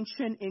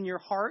distinction in your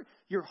heart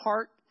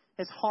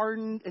has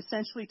hardened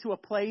essentially to a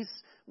place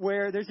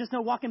where there's just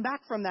no walking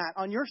back from that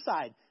on your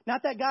side.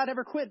 Not that God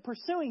ever quit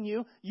pursuing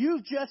you.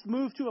 You've just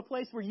moved to a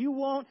place where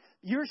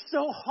you're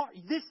so hard.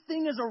 This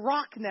thing is a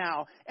rock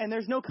now, and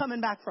there's no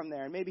coming back from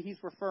there. And maybe he's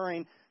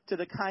referring to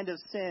the kind of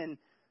sin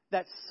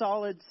that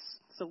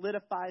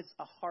solidifies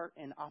a heart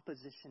in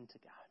opposition to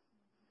God.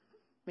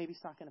 Maybe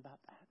he's talking about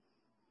that.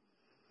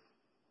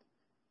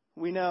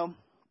 We know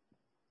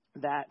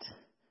that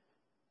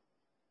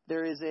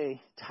there is a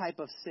type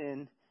of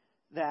sin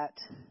that,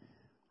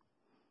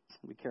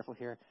 be careful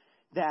here,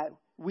 that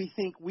we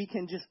think we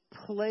can just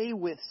play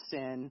with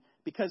sin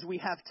because we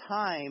have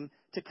time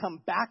to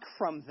come back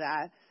from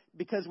that,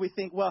 because we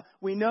think, well,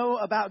 we know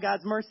about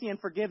God's mercy and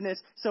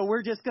forgiveness, so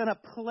we're just going to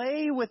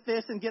play with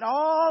this and get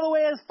all the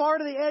way as far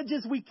to the edge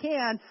as we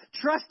can,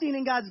 trusting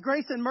in God's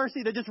grace and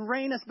mercy to just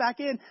rein us back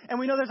in. And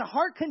we know there's a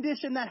heart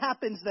condition that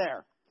happens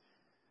there.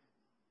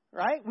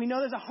 Right? We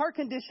know there's a heart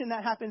condition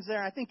that happens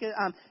there. I think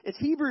it's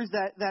Hebrews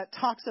that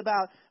talks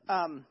about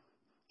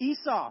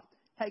Esau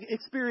had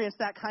experienced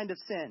that kind of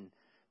sin,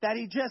 that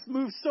he just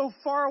moved so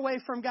far away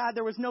from God,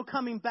 there was no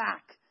coming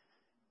back.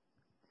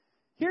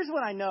 Here's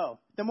what I know.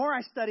 The more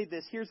I studied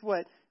this, here's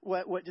what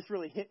just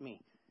really hit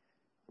me.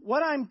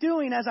 What I'm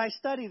doing as I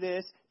study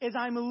this is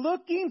I'm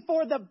looking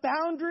for the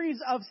boundaries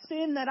of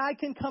sin that I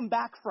can come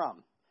back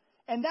from.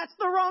 And that's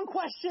the wrong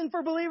question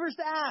for believers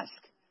to ask.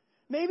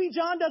 Maybe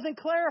John doesn't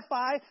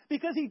clarify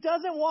because he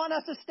doesn't want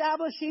us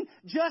establishing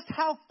just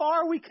how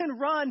far we can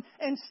run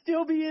and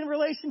still be in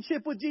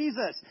relationship with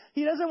Jesus.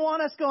 He doesn't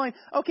want us going,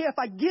 okay, if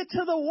I get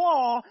to the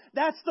wall,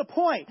 that's the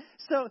point.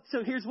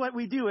 So here's what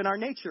we do in our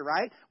nature,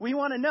 right? We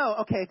want to know,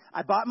 okay,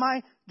 I bought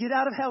my get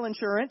out of hell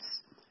insurance.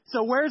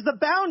 So where's the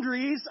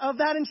boundaries of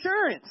that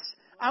insurance?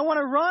 I want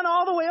to run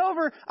all the way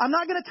over. I'm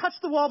not going to touch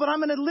the wall, but I'm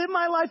going to live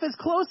my life as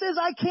close as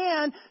I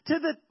can to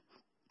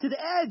the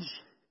edge.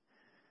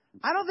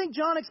 I don't think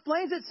John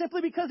explains it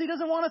simply because he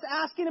doesn't want us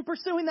asking and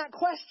pursuing that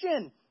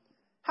question.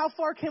 How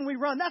far can we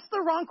run? That's the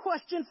wrong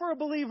question for a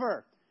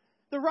believer.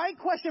 The right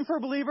question for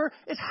a believer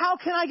is, how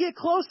can I get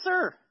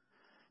closer?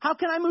 How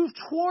can I move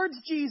towards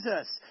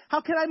Jesus? How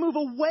can I move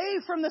away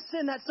from the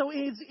sin that so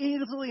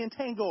easily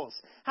entangles?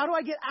 How do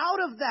I get out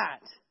of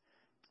that?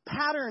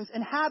 Patterns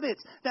and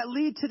habits that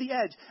lead to the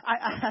edge.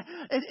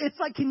 It's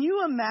like, can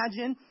you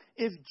imagine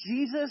if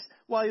Jesus,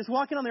 while he was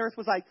walking on the earth,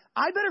 was like,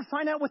 I better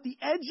find out what the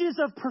edges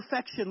of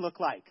perfection look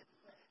like.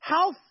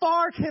 How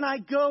far can I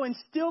go and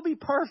still be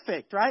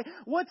perfect, right?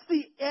 What's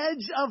the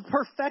edge of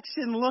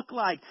perfection look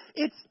like?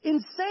 It's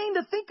insane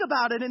to think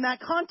about it in that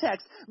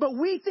context, but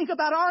we think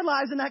about our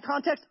lives in that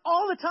context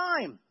all the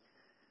time.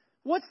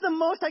 What's the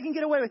most I can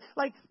get away with?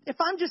 Like, if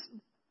I'm just,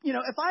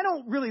 if I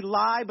don't really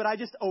lie, but I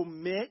just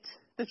omit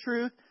the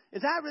truth,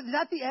 is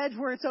that the edge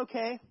where it's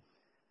okay?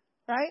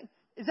 Right?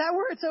 Is that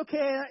where it's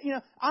okay?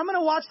 I'm going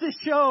to watch this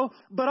show,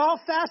 but I'll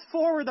fast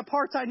forward the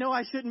parts I know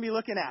I shouldn't be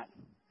looking at.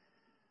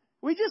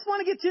 We just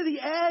want to get to the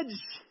edge.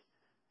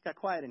 Got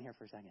quiet in here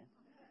for a second.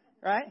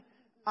 Right?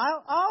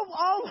 I'll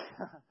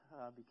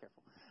be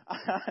careful.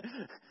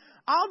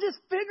 I'll just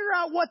figure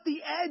out what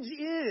the edge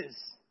is.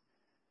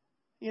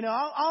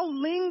 I'll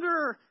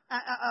linger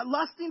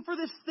lusting for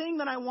this thing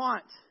that I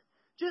want.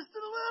 Just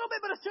a little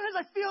bit, but as soon as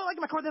I feel like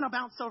my core, then I'll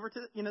bounce over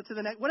to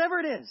the next, whatever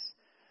it is.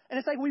 And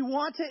it's like we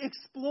want to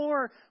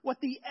explore what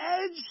the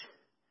edge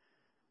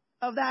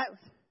of that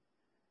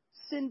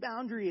sin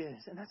boundary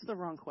is. And that's the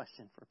wrong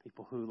question for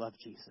people who love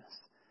Jesus.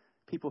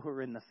 People who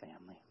are in the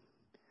family.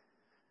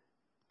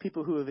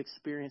 People who have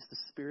experienced the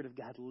Spirit of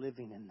God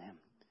living in them.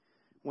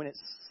 When it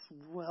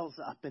swells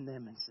up in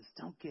them and says,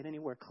 don't get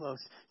anywhere close.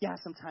 Yeah,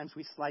 sometimes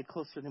we slide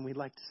closer than we'd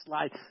like to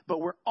slide,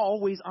 but we're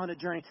always on a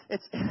journey.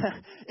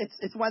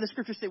 It's why the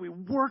scriptures say we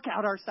work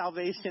out our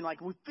salvation. Like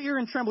with fear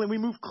and trembling, we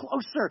move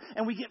closer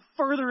and we get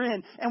further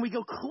in and we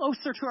go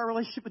closer to our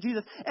relationship with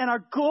Jesus. And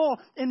our goal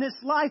in this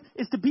life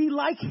is to be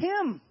like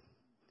Him.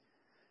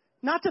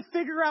 Not to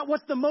figure out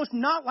what's the most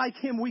not like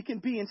Him we can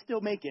be and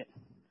still make it.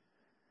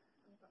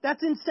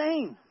 That's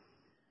insane.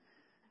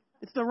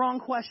 It's the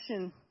wrong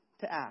question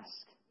to ask.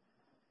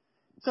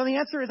 So the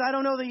answer is, I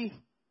don't know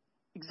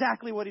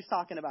exactly what he's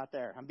talking about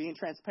there. I'm being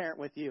transparent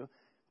with you.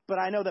 But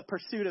I know the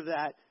pursuit of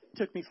that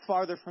took me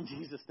farther from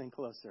Jesus than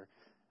closer.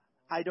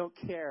 I don't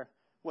care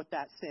what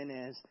that sin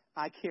is.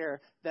 I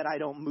care that I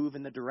don't move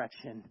in the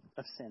direction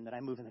of sin, that I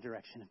move in the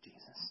direction of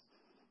Jesus.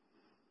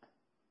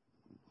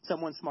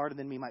 Someone smarter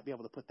than me might be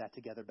able to put that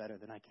together better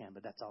than I can,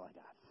 but that's all I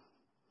got.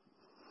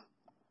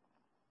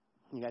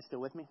 You guys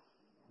still with me?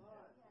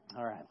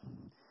 All right.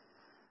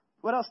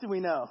 What else do we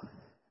know?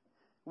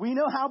 We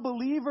know how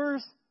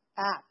believers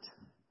act.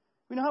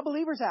 We know how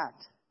believers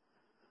act.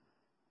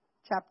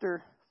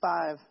 Chapter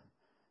 5,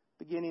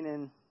 beginning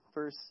in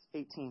verse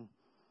 18.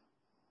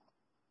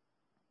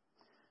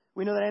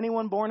 We know that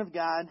anyone born of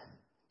God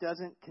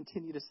doesn't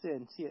continue to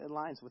sin. See, it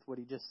aligns with what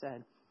he just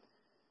said.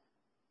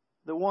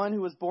 The one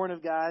who was born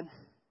of God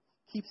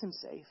keeps him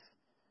safe,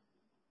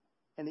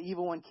 and the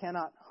evil one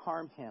cannot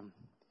harm him.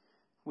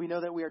 We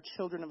know that we are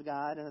children of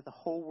God and that the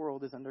whole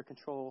world is under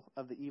control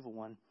of the evil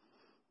one.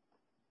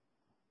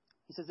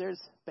 He says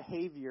there's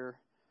behavior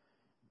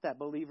that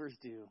believers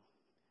do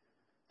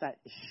that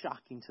is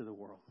shocking to the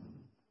world.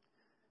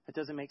 That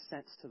doesn't make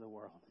sense to the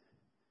world.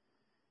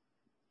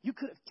 You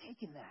could have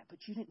taken that, but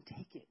you didn't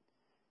take it.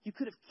 You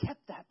could have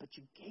kept that, but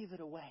you gave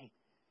it away.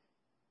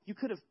 You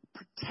could have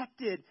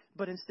protected,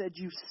 but instead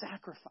you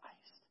sacrificed.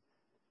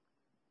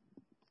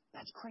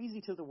 That's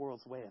crazy to the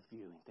world's way of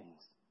viewing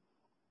things.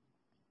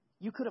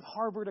 You could have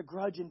harbored a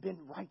grudge and been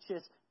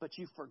righteous, but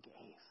you forgave.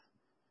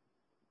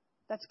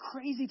 That's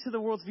crazy to the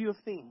world's view of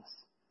things.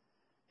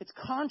 It's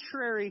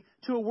contrary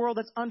to a world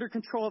that's under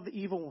control of the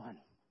evil one.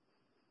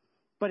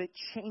 But it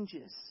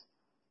changes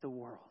the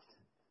world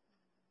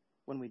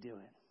when we do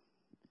it.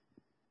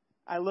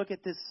 I look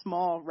at this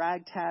small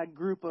ragtag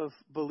group of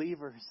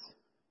believers,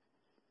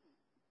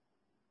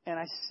 and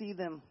I see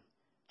them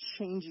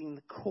changing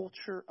the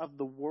culture of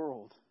the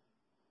world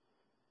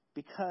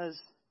because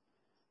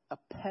a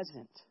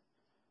peasant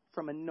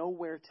from a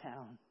nowhere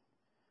town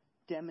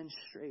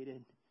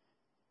demonstrated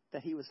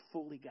that he was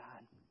fully God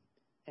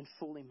and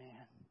fully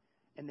man.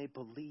 And they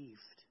believed.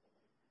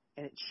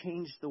 And it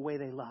changed the way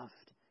they loved.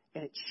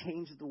 And it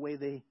changed the way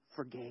they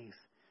forgave.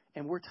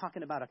 And we're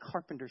talking about a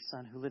carpenter's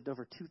son who lived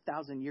over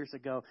 2,000 years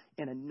ago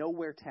in a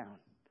nowhere town.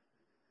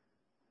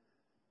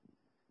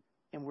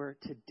 And we're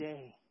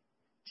today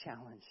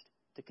challenged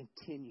to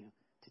continue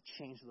to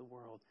change the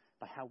world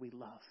by how we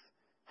love,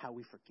 how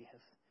we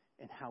forgive,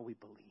 and how we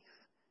believe.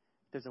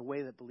 There's a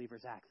way that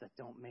believers act that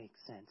don't make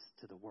sense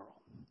to the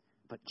world,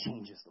 but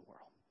changes the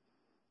world.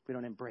 We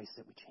don't embrace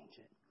it, we change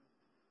it.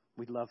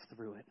 We love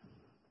through it.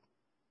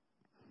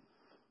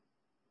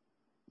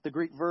 The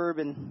Greek verb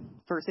in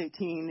verse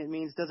 18, it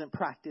means doesn't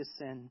practice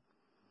sin.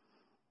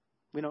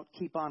 We don't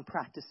keep on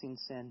practicing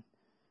sin.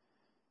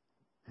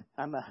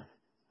 I don't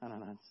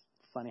know,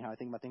 it's funny how I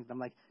think about things. I'm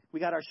like, we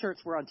got our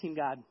shirts, we're on Team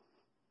God,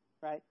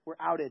 right? We're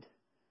outed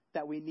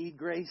that we need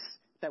grace,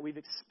 that we've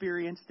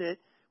experienced it.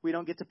 We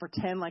don't get to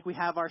pretend like we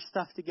have our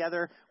stuff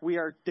together. We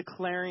are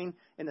declaring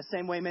in the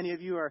same way many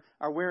of you are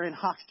wearing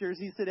Hawks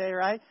jerseys today,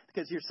 right?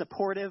 Because you're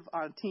supportive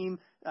on Team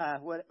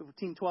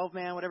 12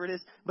 man, whatever it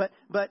is. But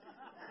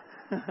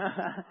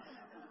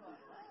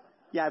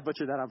yeah, I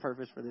butchered that on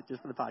purpose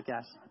just for the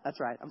podcast.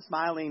 That's right. I'm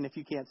smiling if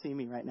you can't see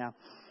me right now.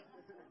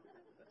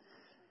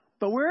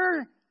 But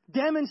we're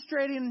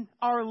demonstrating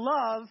our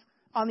love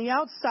on the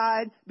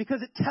outside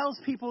because it tells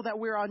people that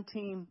we're on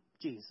Team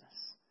Jesus.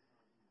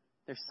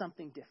 There's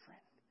something different.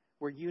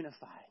 We're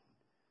unified.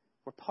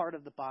 We're part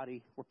of the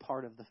body. We're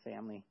part of the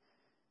family.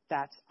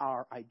 That's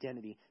our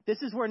identity.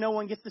 This is where no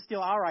one gets to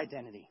steal our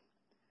identity.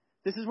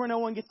 This is where no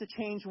one gets to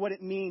change what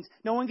it means.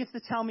 No one gets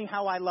to tell me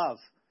how I love.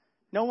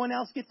 No one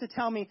else gets to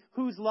tell me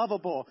who's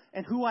lovable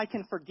and who I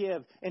can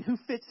forgive and who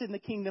fits in the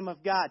kingdom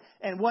of God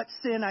and what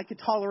sin I can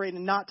tolerate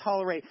and not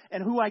tolerate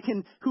and who I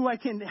can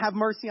have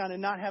mercy on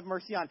and not have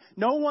mercy on.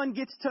 No one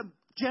gets to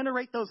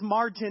generate those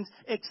margins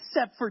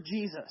except for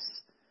Jesus.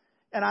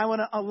 And I want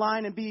to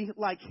align and be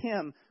like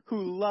him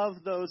who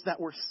loved those that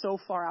were so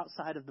far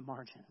outside of the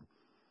margin.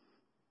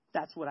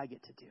 That's what I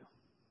get to do.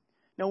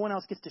 No one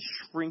else gets to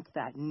shrink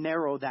that,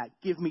 narrow that,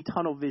 give me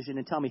tunnel vision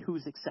and tell me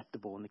who's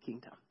acceptable in the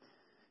kingdom.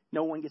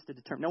 No one gets to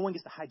determine. No one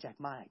gets to hijack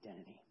my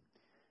identity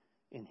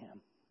in him.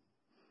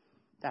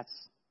 That's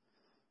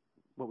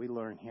what we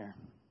learn here.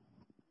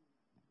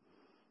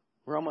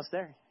 We're almost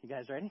there. You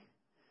guys ready?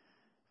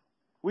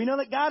 We know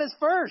that God is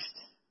first.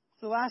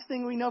 It's the last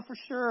thing we know for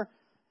sure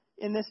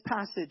in this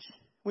passage.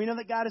 We know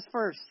that God is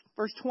first.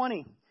 Verse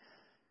 20.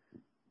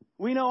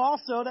 We know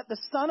also that the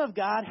Son of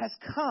God has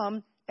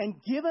come and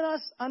given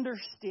us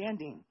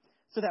understanding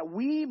so that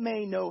we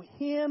may know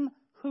him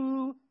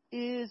who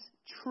is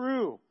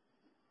true.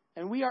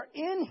 And we are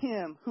in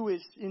him who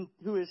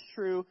is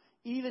true,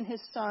 even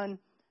his Son,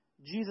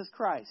 Jesus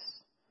Christ.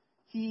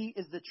 He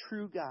is the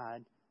true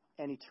God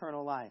and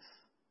eternal life.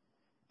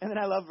 And then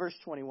I love verse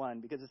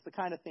 21 because it's the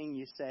kind of thing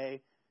you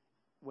say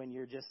when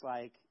you're just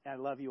like, I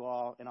love you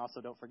all, and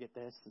also don't forget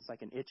this. It's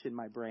like an itch in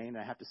my brain.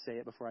 I have to say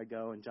it before I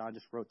go, and John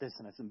just wrote this,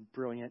 and it's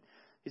brilliant.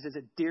 He says,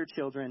 dear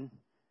children,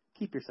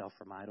 keep yourself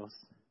from idols.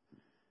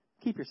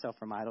 Keep yourself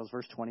from idols,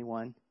 verse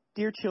 21.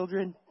 Dear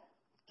children,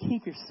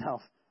 keep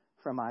yourself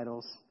from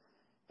idols.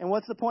 And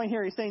what's the point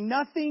here? He's saying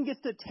nothing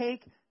gets to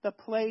take the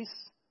place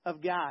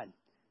of God.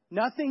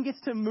 Nothing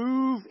gets to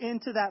move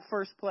into that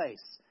first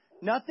place.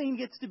 Nothing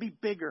gets to be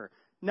bigger.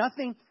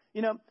 Nothing,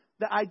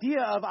 the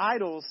idea of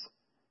idols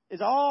is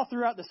all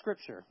throughout the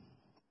Scripture.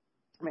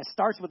 I mean, it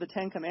starts with the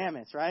Ten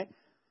Commandments, right?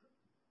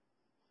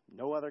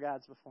 No other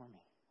gods before me.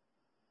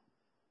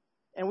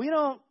 And we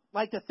don't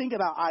like to think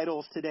about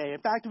idols today. In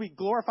fact, we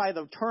glorify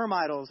the term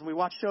idols, and we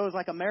watch shows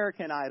like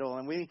American Idol,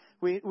 and we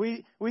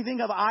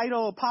think of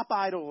pop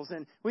idols,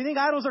 and we think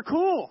idols are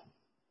cool.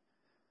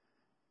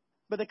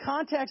 But the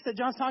context that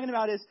John's talking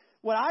about is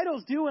what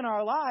idols do in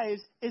our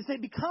lives is they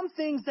become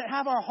things that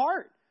have our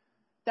heart,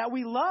 that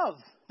we love,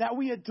 that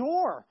we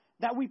adore,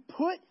 that we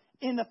put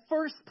in the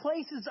first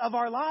places of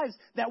our lives,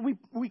 that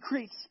we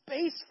create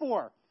space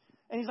for.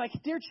 And he's like,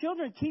 dear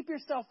children, keep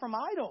yourself from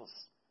idols.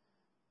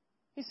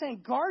 He's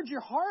saying, guard your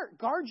heart,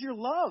 guard your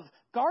love,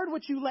 guard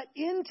what you let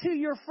into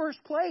your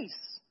first place.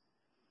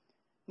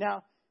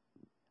 Now,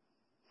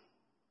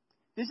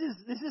 this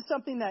is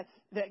something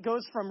that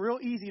goes from real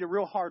easy to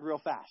real hard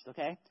real fast,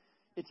 okay?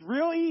 It's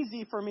real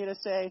easy for me to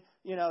say,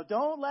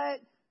 don't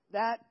let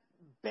that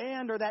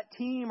band or that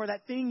team or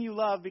that thing you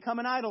love become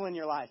an idol in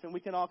your life? And we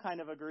can all kind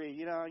of agree,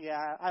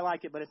 yeah, I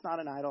like it, but it's not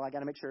an idol. I got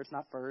to make sure it's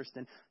not first.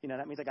 And,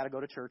 that means I got to go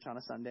to church on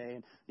a Sunday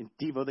and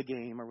Devo the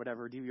game or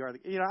whatever, DVR.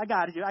 I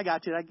got you.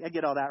 I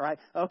get all that, right?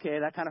 Okay,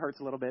 that kind of hurts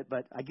a little bit,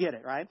 but I get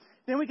it, right?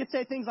 Then we could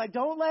say things like,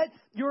 don't let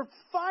your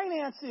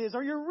finances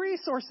or your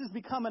resources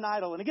become an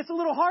idol. And it gets a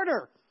little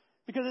harder.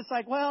 Because it's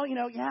like, well,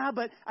 yeah,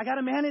 but I got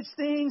to manage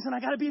things and I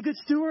got to be a good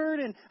steward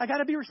and I got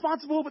to be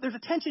responsible. But there's a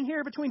tension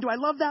here between, do I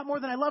love that more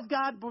than I love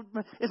God?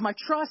 Is my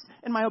trust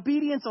and my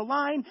obedience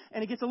aligned?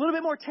 And it gets a little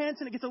bit more tense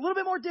and it gets a little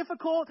bit more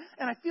difficult.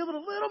 And I feel it a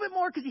little bit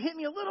more because you hit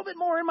me a little bit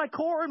more in my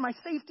core and my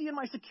safety and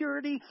my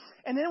security.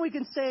 And then we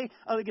can say,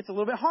 it gets a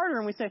little bit harder.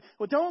 And we say,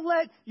 well, don't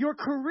let your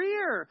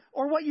career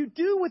or what you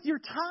do with your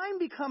time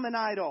become an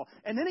idol.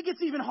 And then it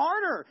gets even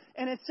harder.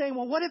 And it's saying,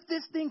 well, what if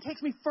this thing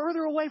takes me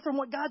further away from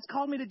what God's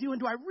called me to do? And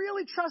do I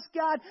really trust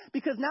God?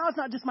 Because now it's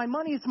not just my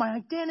money, it's my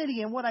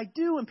identity and what I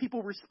do, and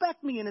people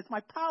respect me, and it's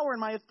my power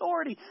and my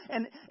authority,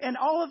 and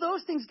all of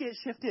those things get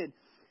shifted.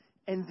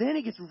 And then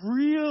it gets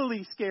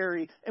really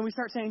scary, and we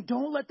start saying,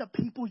 don't let the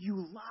people you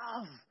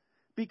love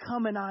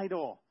become an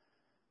idol.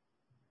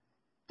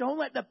 Don't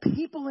let the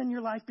people in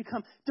your life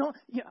become,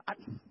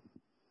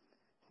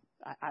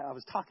 I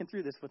was talking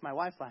through this with my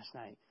wife last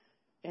night,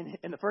 and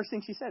the first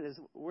thing she said is,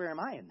 where am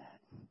I in that?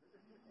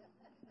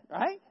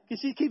 Right?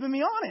 Because she's keeping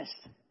me honest.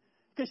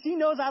 Because she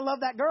knows I love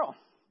that girl.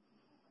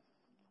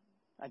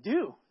 I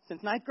do,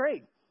 since 9th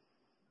grade.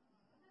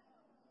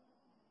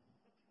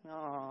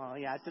 Oh,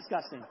 yeah, it's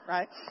disgusting,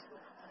 right?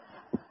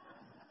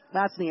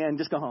 That's the end.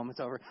 Just go home.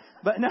 It's over.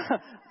 But no,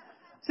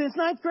 since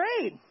 9th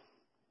grade,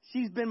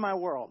 she's been my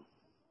world.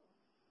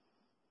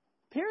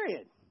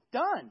 Period.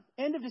 Done.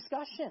 End of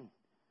discussion.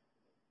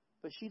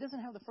 But she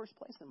doesn't have the first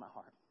place in my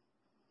heart.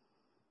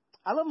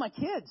 I love my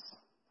kids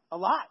a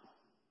lot.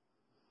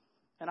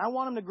 And I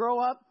want them to grow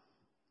up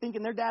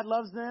thinking their dad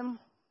loves them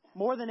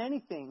more than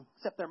anything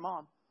except their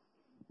mom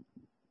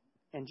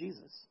and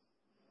Jesus.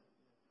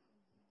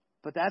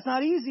 But that's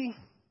not easy.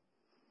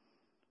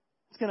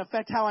 It's going to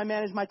affect how I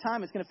manage my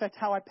time. It's going to affect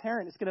how I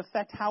parent. It's going to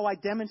affect how I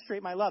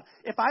demonstrate my love.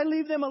 If I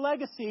leave them a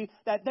legacy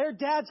that their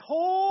dad's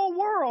whole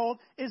world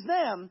is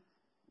them,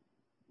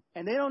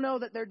 and they don't know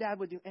that their dad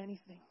would do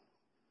anything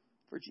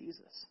for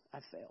Jesus,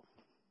 I've failed.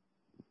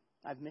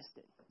 I've missed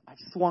it. I've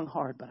swung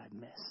hard, but I've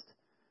missed.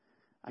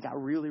 I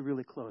got really,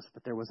 really close,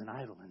 but there was an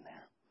idol in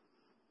there.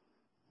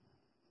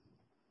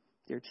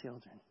 Dear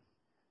children,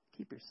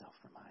 keep yourself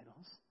from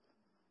idols.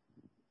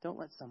 Don't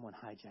let someone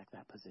hijack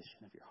that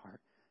position of your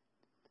heart.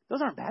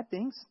 Those aren't bad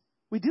things.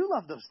 We do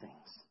love those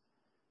things.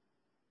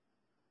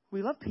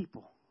 We love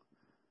people.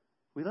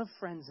 We love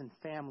friends and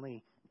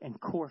family and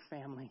core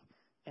family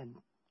and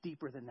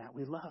deeper than that.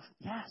 We love,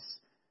 yes.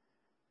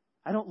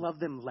 I don't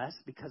love them less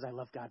because I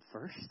love God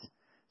first.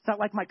 It's not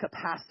like my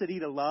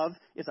capacity to love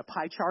is a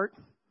pie chart.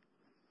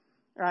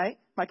 Right?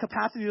 My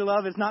capacity to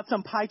love is not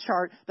some pie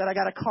chart that I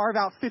got to carve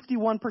out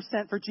 51%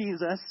 for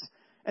Jesus,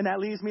 and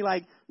that leaves me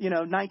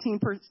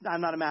 19%.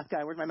 I'm not a math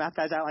guy. Where's my math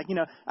guys at?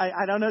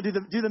 I don't know. Do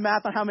the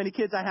math on how many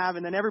kids I have,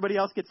 and then everybody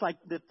else gets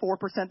the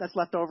 4% that's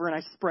left over, and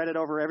I spread it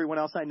over everyone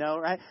else I know.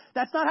 Right?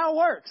 That's not how it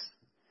works.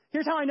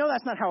 Here's how I know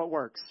that's not how it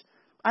works.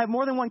 I have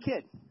more than one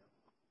kid.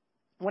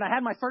 When I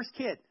had my first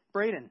kid,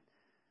 Braden,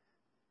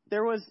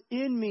 there was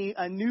in me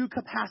a new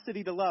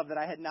capacity to love that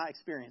I had not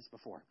experienced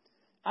before.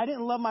 I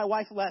didn't love my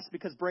wife less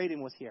because Braden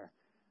was here.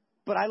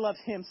 But I loved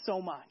him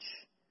so much.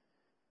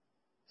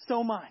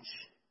 So much.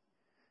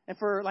 And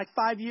for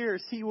 5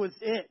 years, he was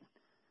it.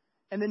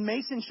 And then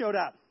Mason showed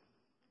up.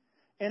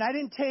 And I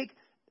didn't take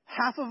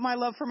half of my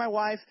love for my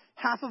wife,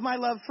 half of my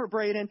love for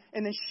Braden,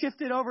 and then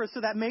shift it over so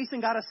that Mason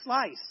got a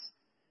slice.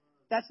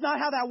 That's not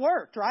how that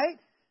worked, right?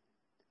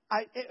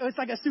 It was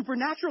like a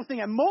supernatural thing.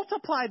 I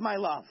multiplied my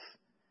love.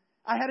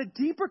 I had a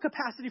deeper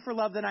capacity for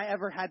love than I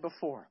ever had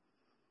before.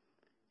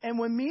 And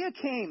when Mia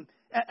came,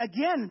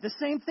 again, the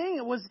same thing.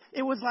 It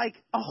was like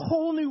a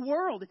whole new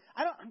world.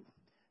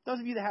 Those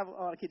of you that have a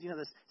lot of kids, you know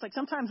this. It's like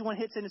sometimes one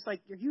hits and it's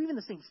like, are you even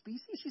the same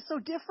species? She's so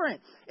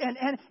different.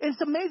 And it's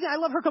amazing. I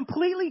love her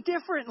completely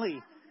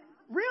differently.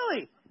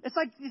 Really. It's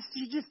like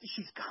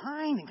she's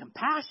kind and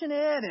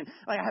compassionate. And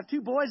I have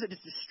 2 boys that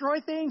just destroy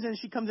things. And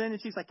she comes in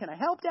and she's like, can I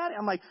help, Dad?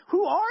 I'm like,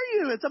 who are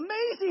you? It's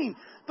amazing.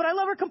 But I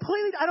love her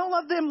completely. I don't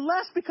love them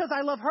less because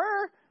I love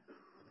her.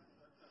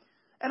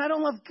 And I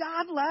don't love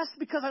God less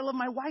because I love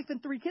my wife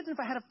and 3 kids. And if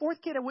I had a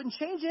 4th kid, I wouldn't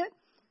change it.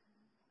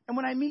 And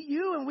when I meet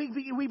you and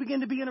we begin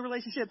to be in a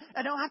relationship,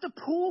 I don't have to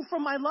pull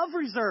from my love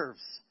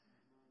reserves.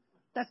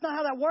 That's not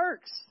how that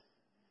works.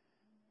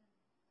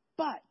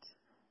 But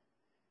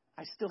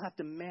I still have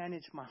to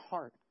manage my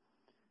heart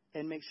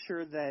and make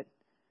sure that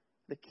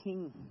the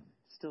king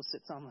still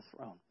sits on the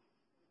throne.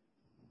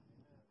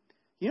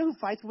 You know who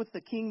fights with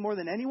the king more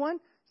than anyone?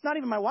 It's not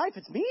even my wife,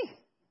 it's me.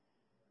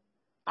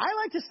 I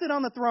like to sit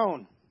on the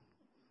throne.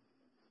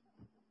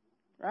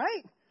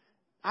 Right?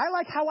 I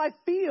like how I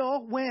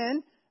feel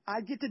when I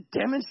get to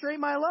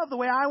demonstrate my love the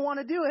way I want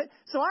to do it.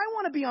 So I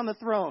want to be on the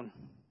throne.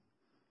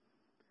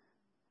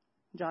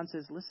 John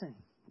says, listen,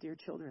 dear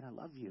children, I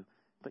love you,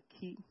 but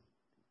keep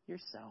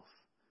yourself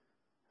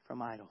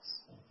from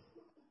idols.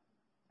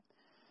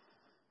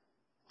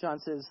 John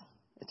says,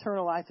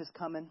 eternal life is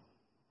coming.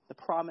 The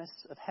promise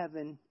of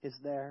heaven is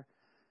there.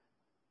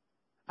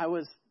 I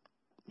was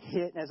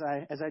hit as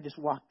I just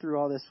walked through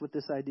all this with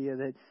this idea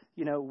that,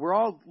 we're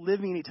all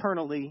living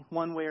eternally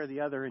one way or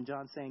the other. And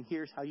John's saying,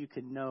 here's how you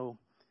can know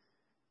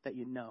that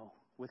you know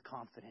with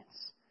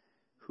confidence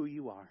who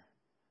you are,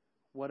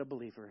 what a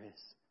believer is,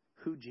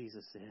 who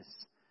Jesus is,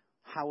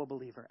 how a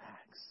believer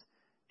acts,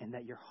 and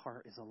that your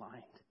heart is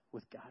aligned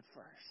with God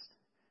first.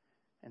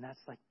 And that's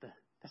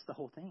the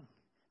whole thing.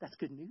 That's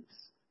good news.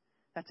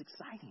 That's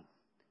exciting.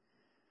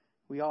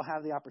 We all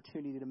have the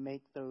opportunity to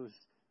make those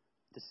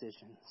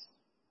decisions.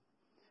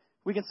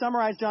 We can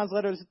summarize John's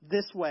letters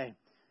this way.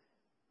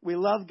 We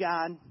love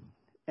God,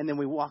 and then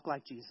we walk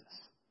like Jesus.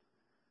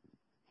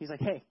 He's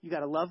like, hey, you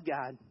got to love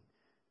God,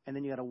 and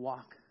then you got to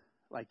walk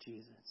like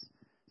Jesus.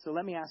 So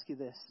let me ask you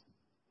this.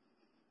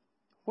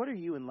 What are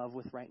you in love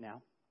with right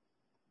now?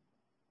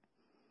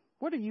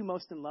 What are you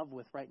most in love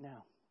with right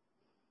now?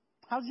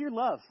 How's your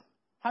love?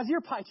 How's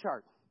your pie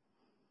chart?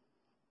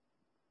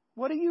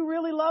 What do you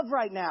really love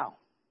right now?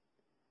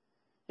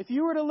 If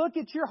you were to look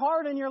at your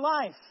heart and your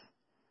life,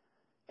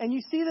 and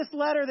you see this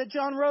letter that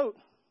John wrote,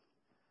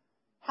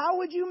 how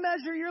would you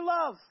measure your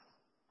love?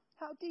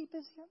 How deep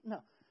is your...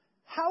 No.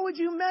 How would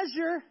you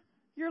measure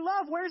your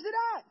love? Where's it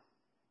at?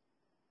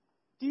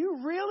 Do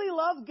you really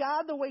love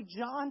God the way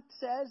John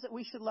says that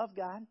we should love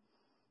God?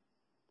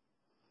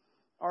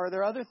 Or are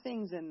there other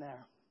things in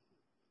there,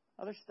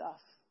 other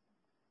stuff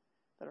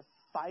that are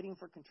fighting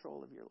for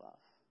control of your love?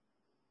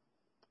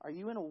 Are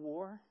you in a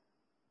war?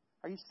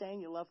 Are you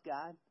saying you love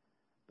God,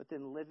 but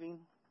then living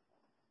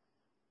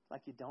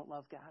like you don't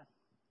love God?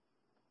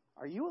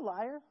 Are you a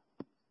liar?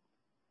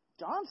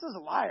 John says a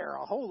liar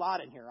a whole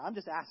lot in here. I'm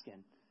just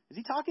asking. Is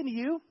he talking to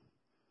you?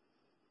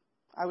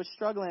 I was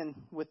struggling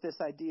with this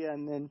idea,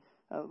 and then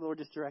the Lord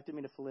just directed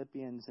me to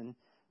Philippians. And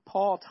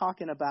Paul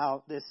talking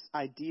about this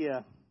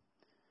idea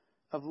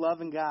of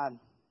loving God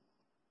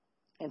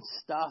and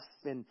stuff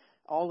and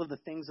all of the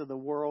things of the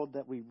world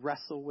that we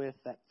wrestle with,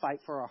 that fight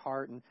for our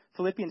heart. And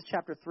Philippians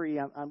chapter 3,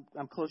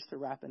 I'm close to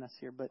wrapping us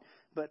here,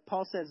 but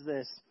Paul says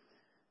this.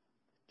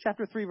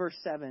 Chapter 3, verse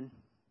 7,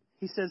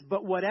 he says,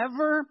 but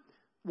whatever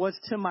was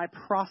to my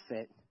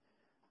profit,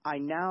 I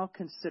now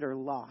consider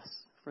loss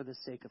for the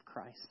sake of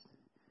Christ.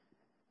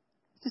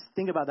 Just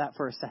think about that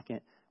for a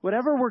second.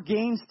 Whatever were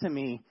gains to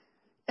me,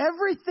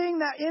 everything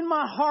that in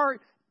my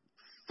heart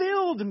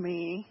filled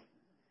me,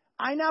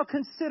 I now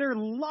consider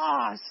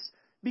loss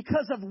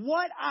because of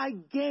what I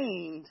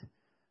gained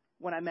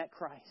when I met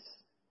Christ.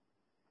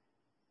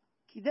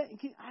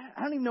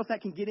 I don't even know if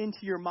that can get into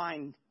your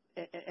mind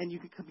and you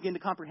can begin to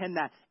comprehend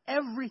that.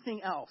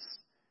 Everything else,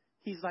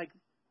 he's like,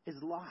 is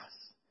loss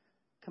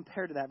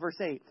compared to that. Verse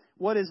 8,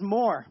 what is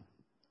more?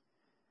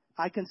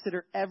 I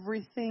consider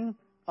everything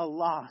a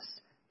loss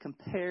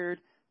compared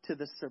to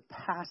the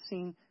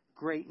surpassing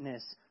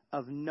greatness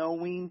of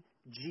knowing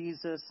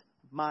Jesus,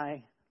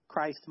 my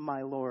Christ,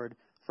 my Lord,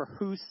 for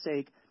whose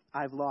sake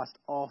I've lost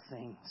all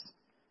things.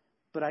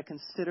 But I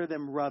consider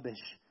them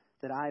rubbish,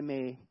 that I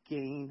may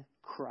gain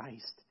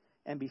Christ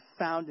and be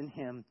found in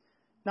him,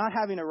 not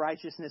having a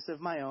righteousness of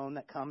my own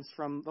that comes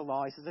from the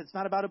law. He says it's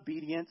not about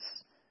obedience.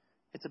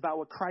 It's about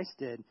what Christ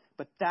did,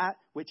 but that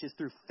which is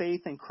through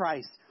faith in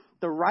Christ,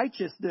 the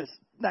righteousness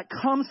that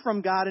comes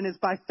from God and is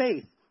by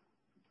faith.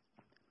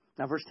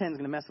 Now, verse 10 is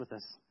going to mess with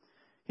us.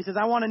 He says,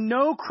 I want to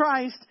know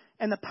Christ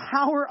and the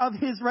power of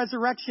his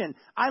resurrection.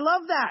 I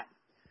love that.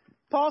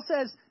 Paul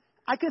says,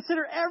 I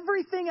consider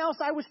everything else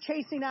I was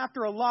chasing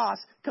after a loss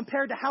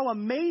compared to how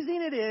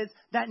amazing it is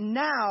that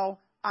now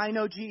I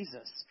know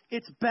Jesus.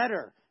 It's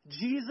better.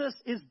 Jesus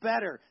is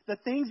better. The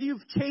things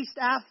you've chased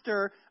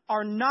after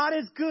are not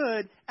as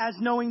good as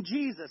knowing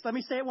Jesus. Let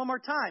me say it one more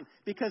time,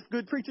 because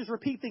good preachers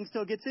repeat things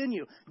till it gets in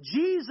you.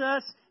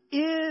 Jesus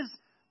is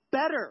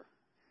better.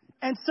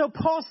 And so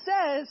Paul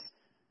says,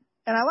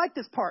 and I like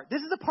this part.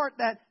 This is the part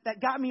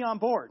that got me on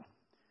board.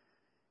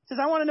 He says,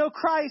 I want to know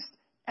Christ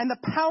and the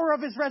power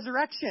of his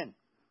resurrection.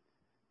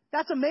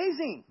 That's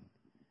amazing.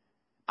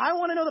 I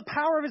want to know the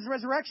power of his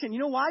resurrection. You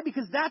know why?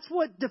 Because that's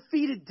what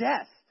defeated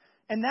death.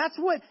 And that's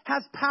what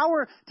has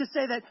power to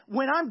say that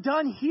when I'm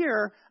done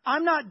here,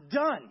 I'm not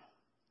done.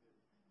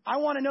 I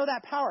want to know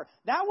that power.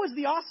 That was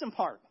the awesome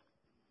part.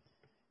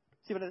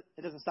 See, but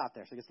it doesn't stop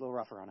there, so it gets a little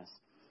rougher on us.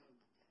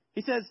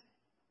 He says,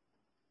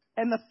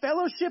 and the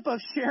fellowship of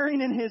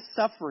sharing in his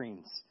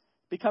sufferings,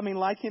 becoming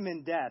like him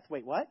in death.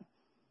 Wait, what?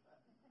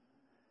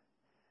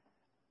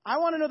 I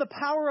want to know the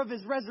power of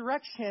his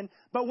resurrection,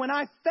 but when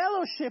I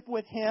fellowship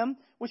with him,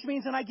 which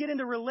means when I get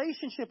into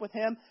relationship with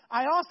him,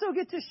 I also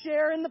get to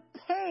share in the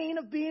pain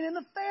of being in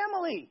the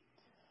family.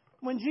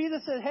 When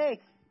Jesus said, hey,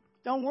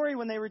 don't worry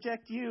when they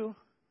reject you,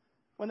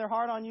 when they're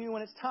hard on you,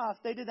 when it's tough.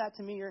 They did that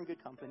to me. You're in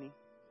good company.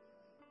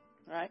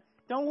 All right?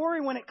 Don't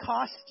worry when it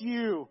costs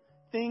you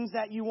things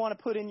that you want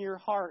to put in your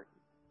heart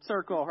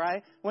circle,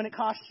 right? When it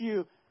costs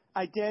you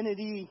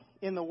identity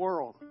in the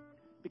world,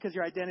 because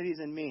your identity is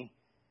in me.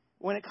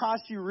 When it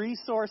costs you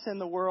resource in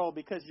the world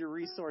because your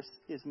resource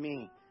is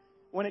me.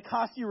 When it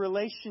costs you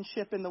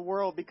relationship in the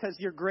world because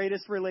your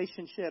greatest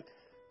relationship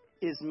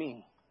is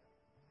me.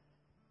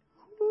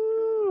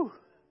 Woo!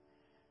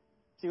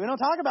 See, we don't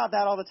talk about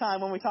that all the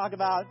time when we talk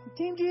about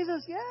Team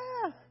Jesus,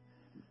 yeah.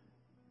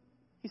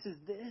 He says,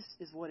 this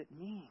is what it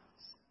means.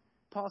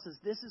 Paul says,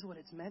 this is what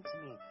it's meant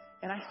to me.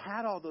 And I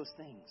had all those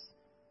things.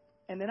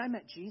 And then I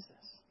met Jesus.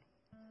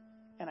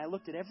 And I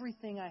looked at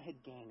everything I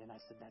had gained and I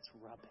said, that's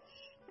rubbish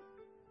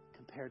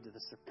compared to the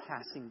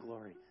surpassing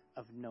glory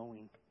of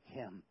knowing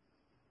Him.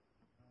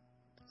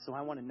 So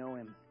I want to know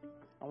Him.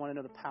 I want to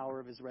know the power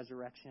of His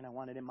resurrection. I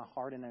want it in my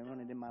heart and I want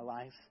it in my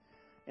life.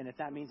 And if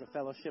that means a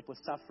fellowship with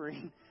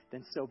suffering,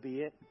 then so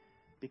be it,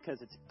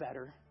 because it's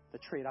better. The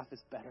trade-off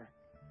is better.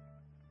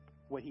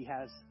 What He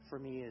has for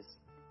me is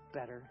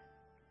better,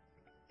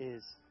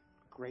 is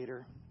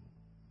greater.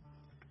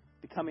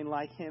 Becoming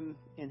like Him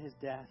in His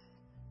death.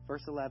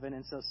 Verse 11,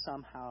 and so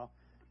somehow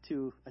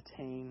to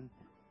attain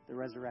the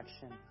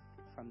resurrection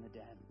from the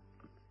dead.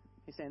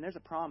 He's saying there's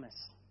a promise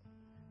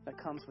that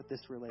comes with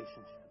this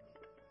relationship.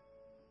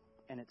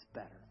 And it's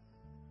better.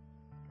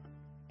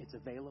 It's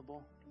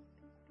available.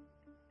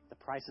 The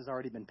price has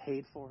already been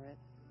paid for it.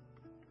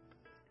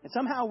 And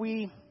somehow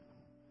we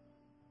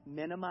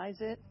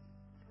minimize it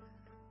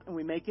and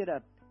we make it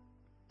a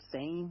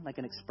saying, like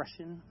an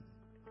expression.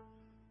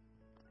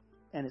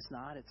 And it's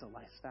not. It's a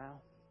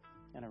lifestyle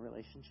and a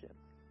relationship.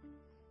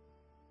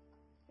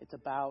 It's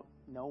about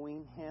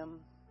knowing Him,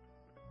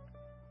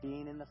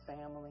 being in the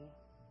family,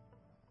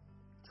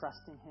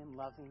 trusting Him,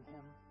 loving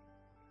Him,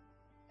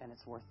 and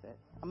it's worth it.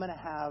 I'm going to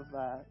have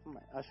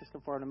my ushers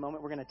come forward in a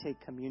moment. We're going to take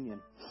communion.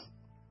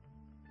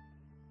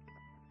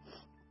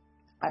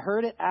 I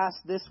heard it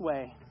asked this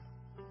way.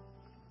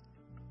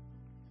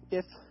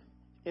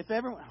 If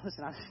everyone,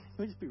 listen, let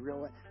me just be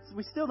real.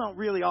 We still don't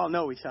really all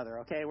know each other,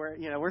 okay?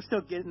 We're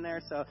still getting there,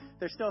 so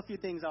there's still a few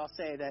things I'll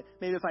say that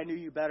maybe if I knew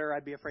you better,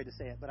 I'd be afraid to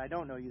say it, but I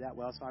don't know you that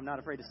well, so I'm not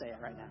afraid to say it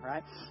right now,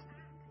 right?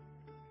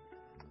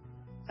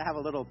 I have a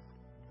little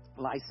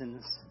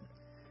license.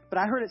 But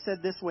I heard it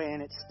said this way,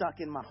 and it stuck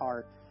in my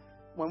heart.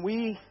 When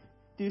we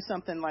do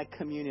something like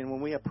communion,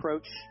 when we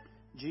approach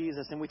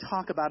Jesus and we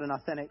talk about an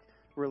authentic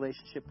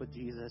relationship with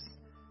Jesus,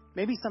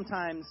 maybe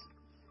sometimes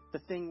the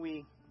thing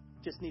we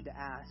just need to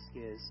ask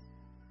is,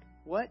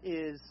 what's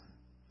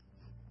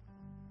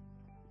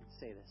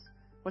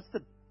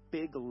the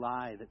big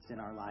lie that's in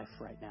our life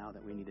right now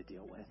that we need to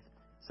deal with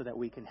so that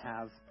we can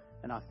have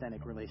an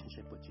authentic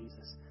relationship with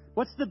Jesus?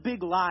 What's the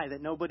big lie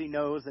that nobody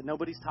knows, that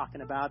nobody's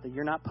talking about, that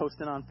you're not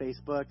posting on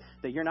Facebook,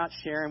 that you're not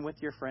sharing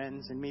with your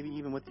friends and maybe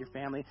even with your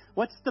family?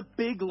 What's the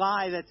big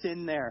lie that's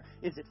in there?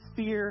 Is it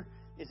fear?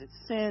 Is it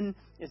sin?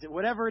 Is it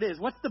whatever it is?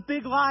 What's the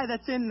big lie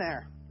that's in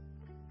there?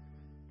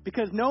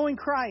 Because knowing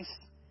Christ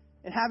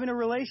and having a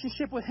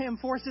relationship with Him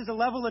forces a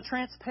level of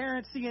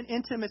transparency and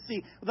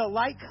intimacy. The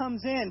light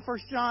comes in, 1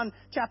 John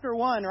chapter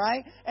 1,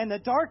 right? And the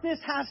darkness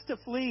has to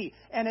flee.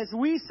 And as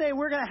we say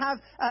we're going to have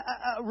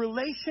a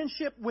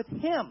relationship with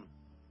Him,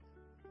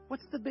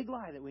 what's the big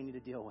lie that we need to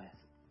deal with?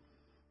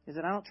 Is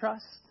it I don't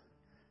trust?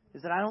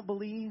 Is it I don't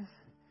believe?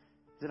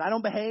 Is it I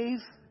don't behave?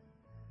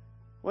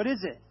 What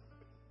is it?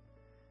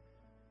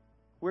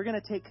 We're going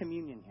to take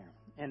communion here.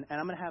 And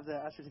I'm going to have the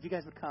ushers, if you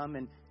guys would come,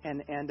 and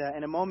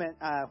in a moment,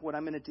 what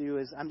I'm going to do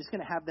is I'm just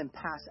going to have them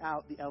pass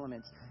out the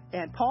elements.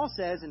 And Paul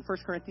says in 1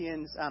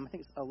 Corinthians, I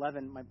think it's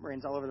 11, my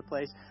brain's all over the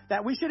place,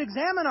 that we should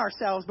examine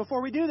ourselves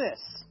before we do this.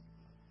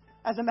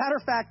 As a matter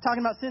of fact,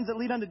 talking about sins that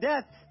lead unto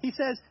death, he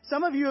says,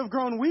 some of you have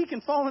grown weak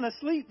and fallen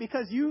asleep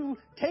because you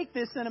take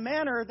this in a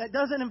manner that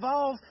doesn't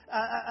involve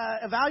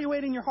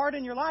evaluating your heart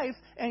and your life,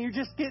 and you're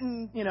just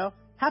getting,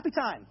 happy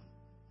time.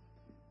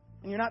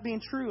 And you're not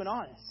being true and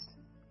honest.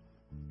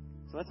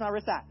 So let's not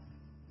risk that.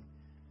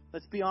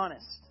 Let's be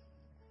honest.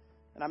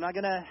 And I'm not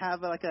going to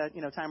have a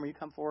time where you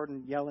come forward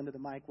and yell into the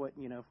mic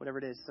whatever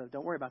it is. So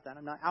don't worry about that.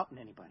 I'm not outing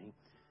anybody.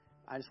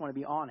 I just want to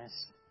be honest.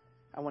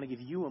 I want to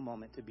give you a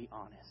moment to be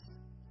honest.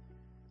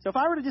 So if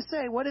I were to just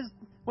say,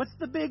 what's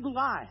the big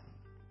lie?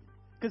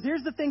 Because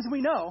here's the things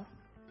we know,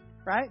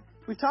 right?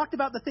 We've talked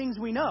about the things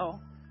we know.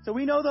 So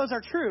we know those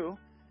are true.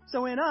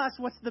 So in us,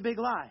 what's the big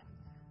lie?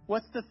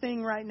 What's the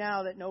thing right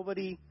now that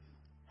nobody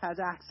has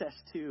access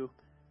to,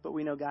 but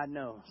we know God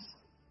knows?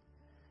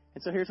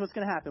 And so here's what's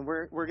going to happen.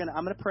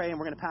 I'm going to pray, and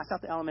we're going to pass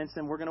out the elements,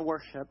 and we're going to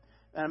worship.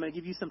 And I'm going to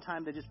give you some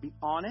time to just be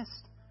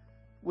honest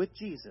with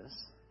Jesus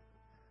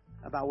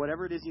about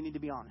whatever it is you need to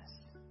be honest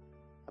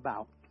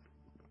about.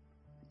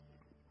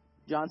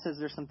 John says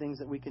there's some things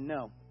that we can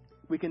know.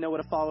 We can know what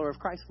a follower of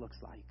Christ looks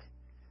like.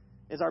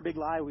 Is our big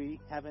lie we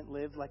haven't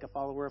lived like a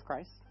follower of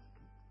Christ?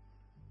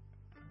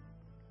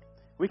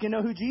 We can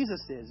know who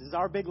Jesus is. Is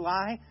our big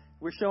lie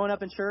we're showing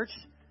up in church,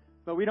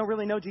 but we don't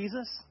really know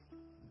Jesus?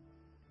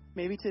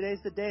 Maybe today's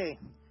the day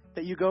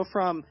that you go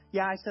from,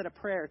 I said a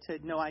prayer, to,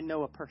 no, I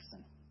know a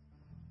person.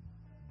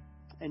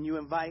 And you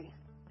invite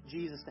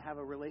Jesus to have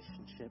a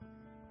relationship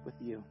with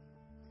you.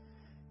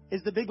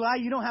 Is the big lie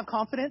you don't have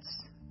confidence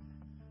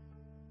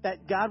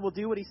that God will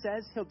do what He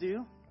says He'll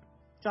do?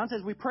 John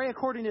says we pray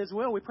according to his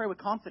will. We pray with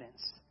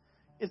confidence.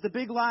 Is the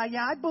big lie,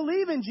 yeah, I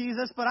believe in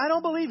Jesus, but I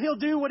don't believe he'll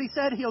do what he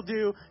said he'll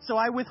do, so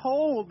I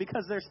withhold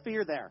because there's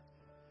fear there.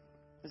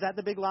 Is that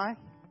the big lie?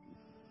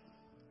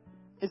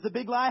 Is the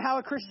big lie how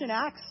a Christian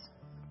acts?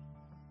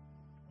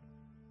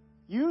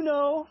 You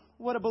know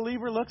what a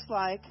believer looks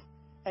like,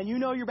 and you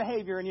know your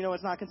behavior, and you know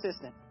it's not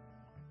consistent.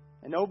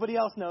 And nobody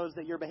else knows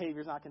that your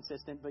behavior is not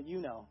consistent, but you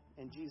know,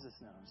 and Jesus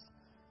knows.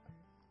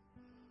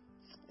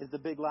 Is the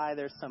big lie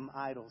there's some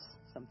idols,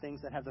 some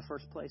things that have the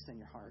first place in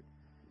your heart?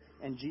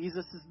 And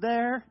Jesus is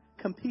there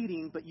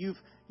competing, but you've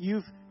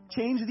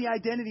changed the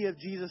identity of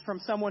Jesus from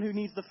someone who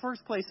needs the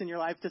first place in your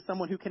life to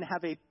someone who can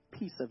have a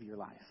piece of your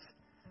life.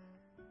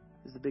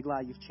 Is the big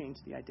lie you've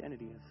changed the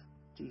identity of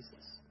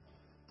Jesus.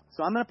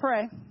 So I'm going to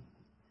pray.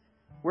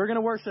 We're going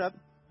to worship.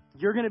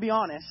 You're going to be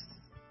honest.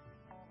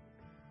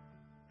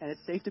 And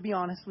it's safe to be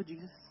honest with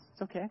Jesus.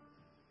 It's okay.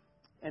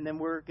 And then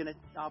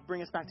I'll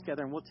bring us back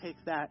together and we'll take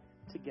that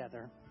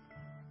together.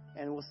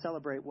 And we'll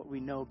celebrate what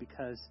we know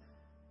because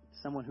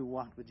someone who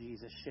walked with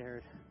Jesus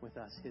shared with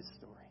us his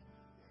story.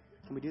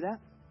 Can we do that?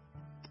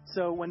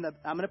 So I'm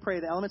going to pray,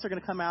 the elements are going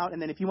to come out,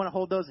 and then if you want to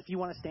hold those, if you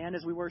want to stand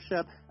as we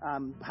worship,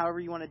 however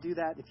you want to do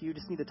that, if you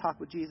just need to talk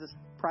with Jesus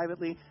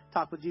privately,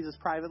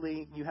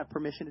 you have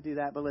permission to do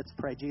that, but let's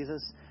pray.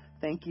 Jesus,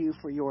 thank you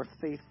for your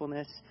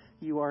faithfulness.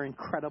 You are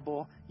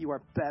incredible. You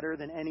are better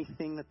than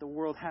anything that the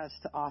world has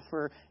to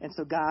offer. And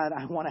so, God,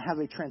 I want to have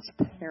a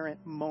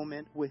transparent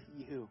moment with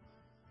you.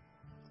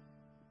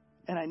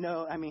 And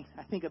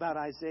I think about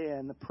Isaiah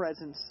and the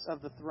presence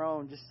of the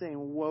throne, just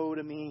saying, woe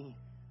to me.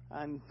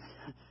 I'm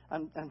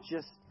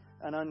just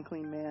an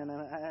unclean man,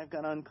 and I've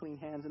got unclean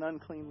hands and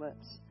unclean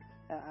lips.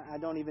 I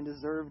don't even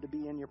deserve to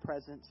be in your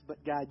presence. But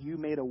God, you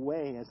made a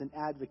way as an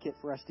advocate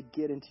for us to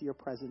get into your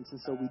presence. And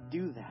so we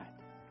do that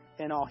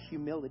in all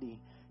humility,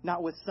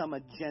 not with some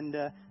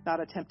agenda, not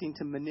attempting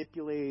to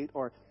manipulate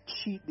or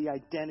cheat the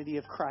identity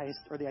of Christ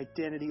or the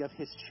identity of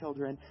his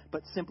children,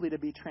 but simply to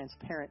be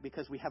transparent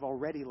because we have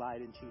already lied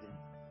and cheated.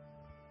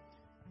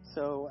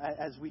 So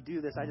as we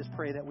do this, I just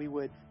pray that we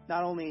would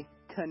not only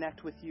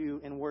connect with you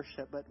in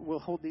worship, but we'll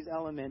hold these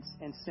elements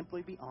and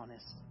simply be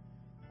honest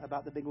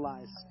about the big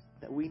lies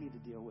that we need to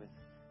deal with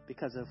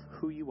because of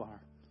who you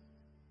are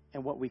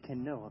and what we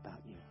can know about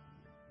you.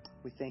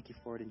 We thank you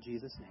for it in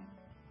Jesus'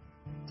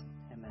 name.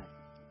 Amen.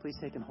 Please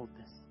take and hold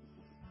this.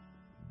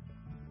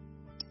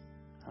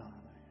 Hallelujah.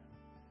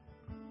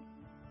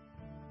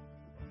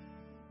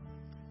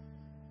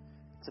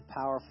 It's a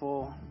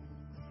powerful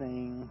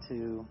thing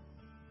to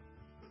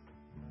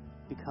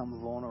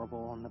become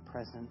vulnerable in the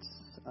presence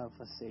of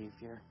a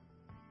Savior.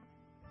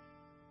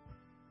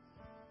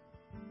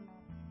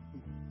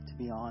 To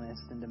be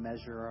honest and to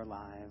measure our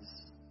lives.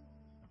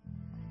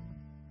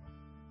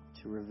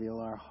 To reveal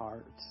our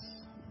hearts.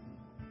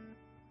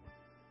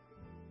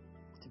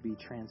 To be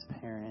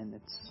transparent.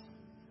 It's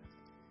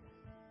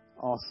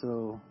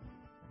also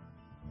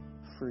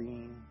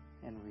freeing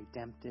and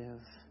redemptive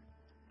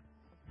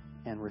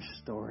and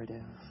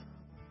restorative.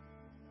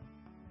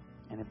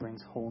 And it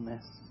brings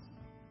wholeness.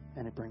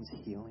 And it brings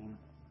healing.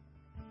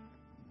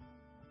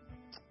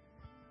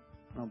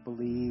 I don't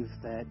believe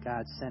that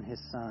God sent his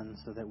son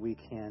so that we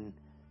can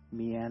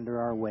meander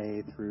our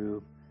way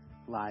through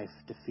life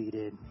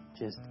defeated,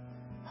 just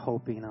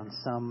hoping on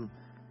some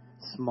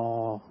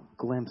small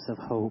glimpse of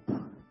hope.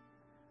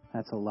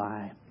 That's a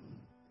lie.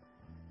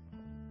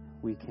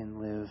 We can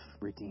live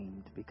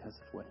redeemed because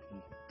of what he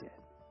did.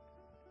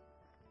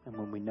 And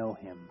when we know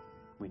him,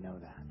 we know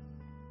that.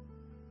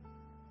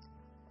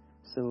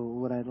 So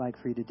what I'd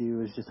like for you to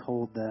do is just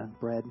hold the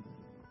bread.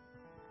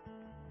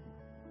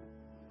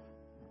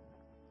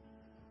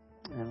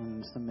 And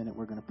in just a minute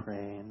we're going to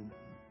pray. And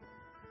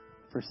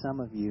for some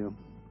of you,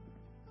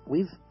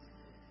 I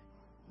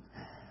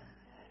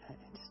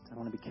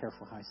want to be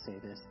careful how I say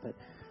this, but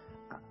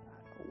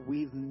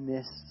we've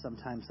missed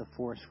sometimes the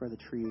forest for the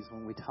trees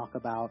when we talk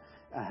about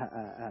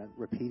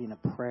repeating a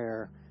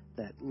prayer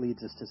that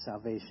leads us to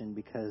salvation,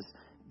 because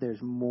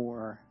there's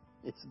more.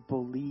 It's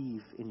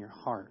believe in your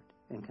heart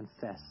and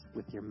confess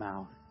with your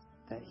mouth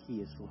that he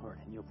is Lord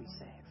and you'll be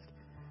saved.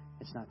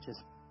 It's not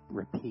just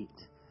repeat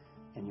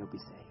and you'll be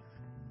saved.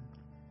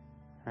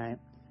 Right?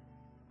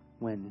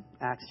 When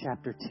Acts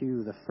chapter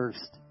 2, the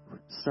first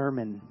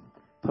sermon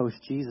post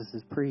Jesus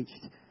is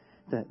preached,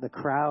 the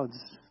crowd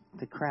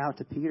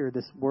to Peter,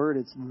 this word,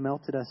 it's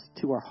melted us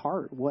to our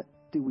heart. What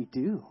do we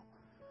do?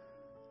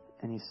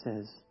 And he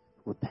says,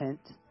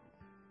 repent,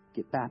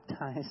 get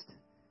baptized,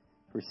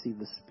 receive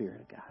the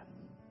Spirit of God.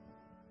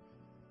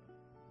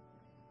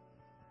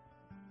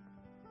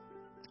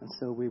 And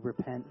so we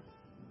repent.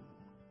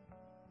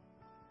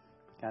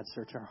 God,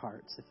 search our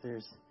hearts. If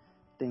there's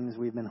things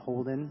we've been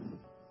holding,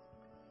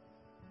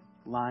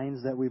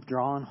 lines that we've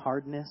drawn,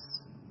 hardness.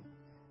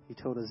 You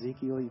told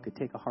Ezekiel you could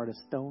take a heart of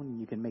stone and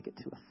you can make it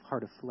to a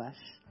heart of flesh.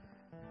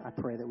 I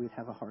pray that we'd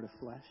have a heart of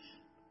flesh.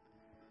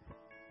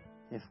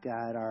 If,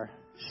 God, our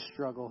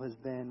struggle has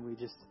been we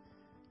just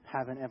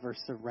haven't ever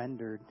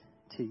surrendered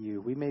to you.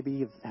 We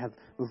maybe have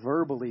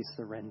verbally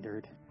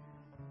surrendered,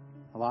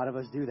 A lot of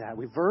us do that.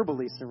 We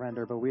verbally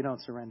surrender, but we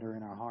don't surrender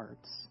in our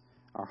hearts.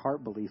 Our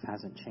heart belief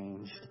hasn't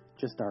changed,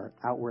 just our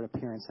outward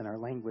appearance and our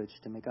language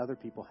to make other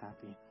people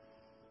happy.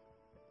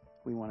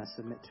 We want to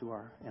submit to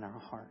in our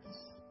hearts.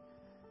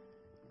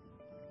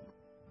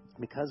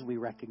 Because we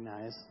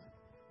recognize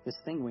this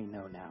thing we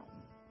know now,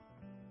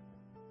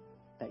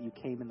 that you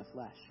came in the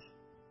flesh,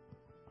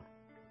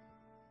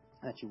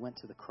 that you went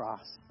to the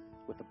cross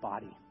with a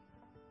body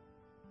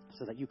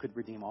so that you could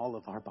redeem all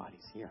of our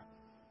bodies here,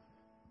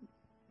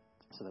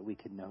 so that we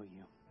could know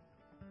you.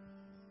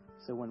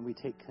 So when we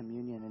take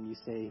communion and you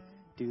say,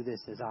 do this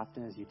as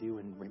often as you do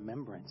in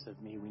remembrance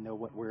of me, we know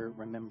what we're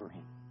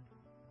remembering.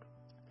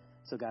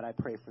 So God, I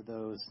pray for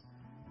those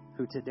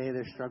who today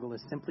their struggle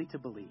is simply to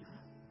believe.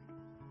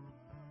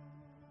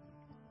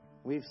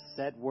 We've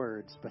said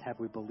words, but have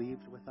we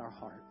believed with our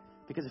heart?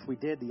 Because if we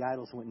did, the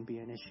idols wouldn't be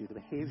an issue. The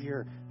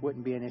behavior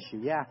wouldn't be an issue.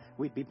 Yeah,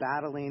 we'd be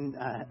battling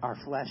our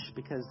flesh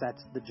because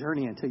that's the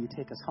journey until you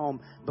take us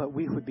home. But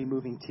we would be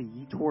moving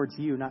towards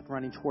you, not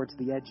running towards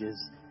the edges,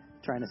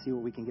 trying to see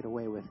what we can get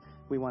away with.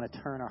 We want to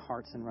turn our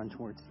hearts and run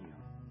towards you.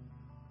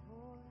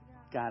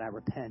 God, I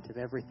repent of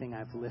everything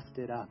I've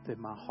lifted up in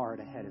my heart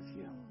ahead of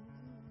you.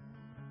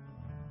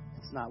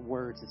 It's not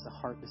words, it's a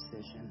heart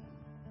decision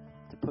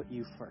to put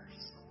you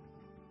first.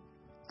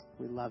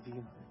 We love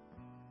you.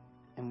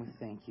 And we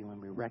thank you,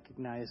 and we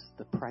recognize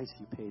the price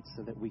you paid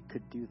so that we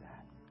could do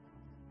that.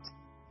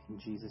 In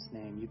Jesus'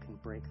 name, you can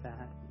break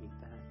that, eat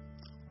that.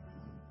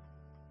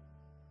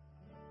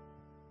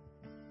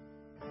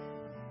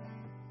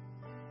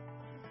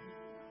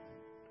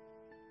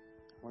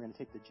 We're going to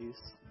take the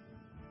juice.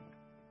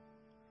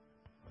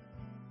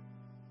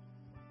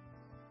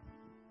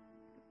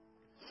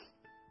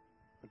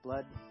 The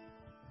blood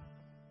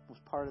was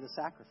part of the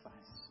sacrifice.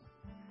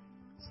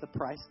 It's the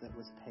price that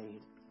was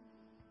paid.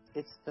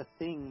 It's the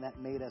thing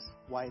that made us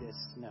white as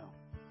snow.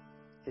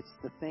 It's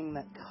the thing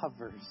that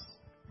covers.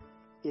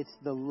 It's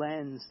the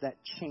lens that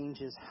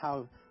changes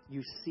how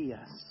you see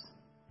us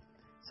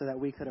so that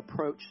we could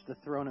approach the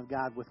throne of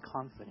God with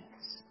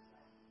confidence.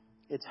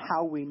 It's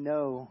how we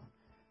know,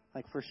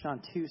 like 1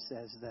 John 2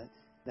 says,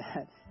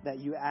 that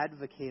you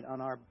advocate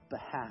on our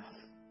behalf.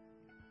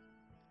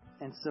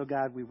 And so,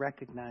 God, we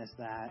recognize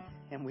that,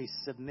 and we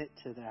submit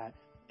to that,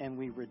 and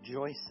we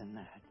rejoice in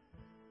that.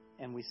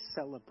 And we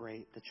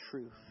celebrate the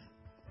truth.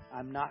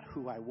 I'm not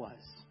who I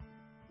was.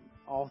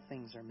 All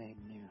things are made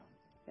new.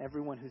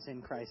 Everyone who's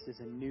in Christ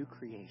is a new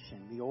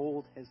creation. The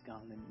old has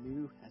gone, the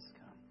new has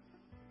come.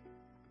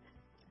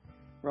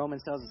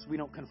 Romans tells us we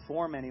don't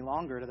conform any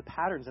longer to the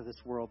patterns of this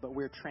world, but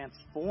we're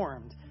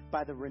transformed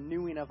by the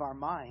renewing of our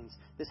minds.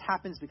 This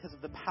happens because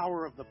of the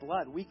power of the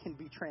blood. We can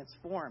be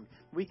transformed.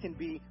 We can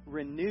be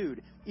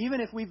renewed.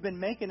 Even if we've been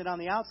making it on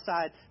the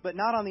outside, but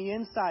not on the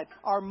inside,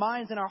 our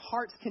minds and our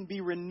hearts can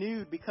be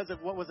renewed because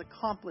of what was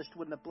accomplished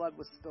when the blood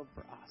was spilled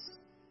for us.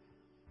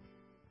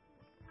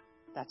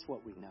 That's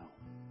what we know.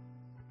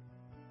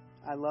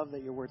 I love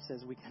that your word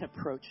says we can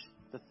approach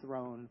the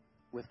throne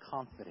with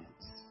confidence.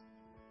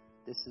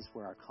 This is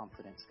where our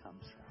confidence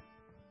comes from.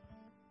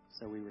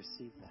 So we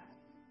receive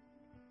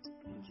that.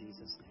 In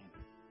Jesus' name.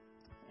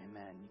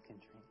 Amen. You can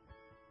drink.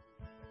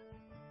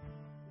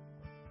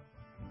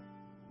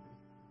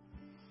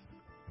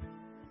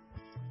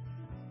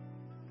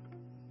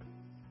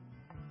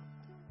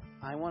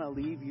 I want to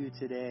leave you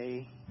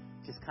today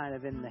just kind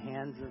of in the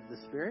hands of the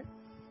Spirit.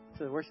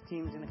 So the worship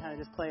team's going to kind of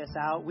just play us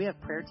out. We have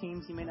prayer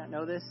teams. You may not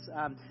know this.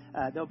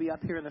 They'll be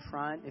up here in the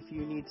front if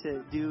you need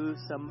to do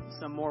some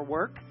more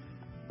work.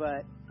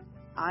 But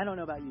I don't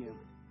know about you.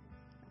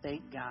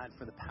 Thank God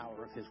for the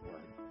power of His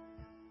Word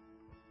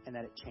and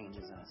that it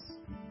changes us.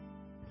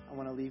 I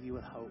want to leave you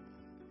with hope.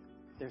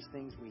 There's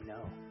things we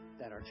know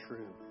that are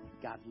true.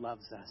 God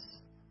loves us.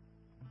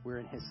 We're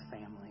in His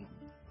family.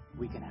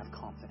 We can have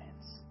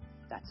confidence.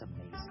 That's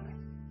amazing.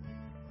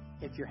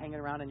 If you're hanging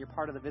around and you're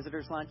part of the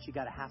visitors' lunch, you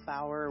got a half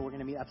hour. We're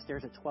going to meet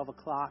upstairs at 12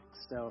 o'clock.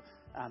 So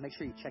make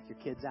sure you check your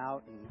kids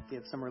out and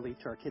give some relief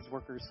to our kids'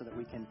 workers so that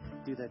we can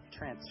do the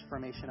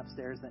transformation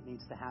upstairs that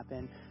needs to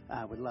happen.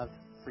 We'd love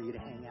for you to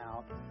hang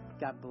out.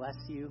 God bless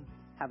you.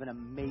 Have an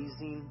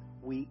amazing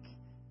week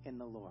in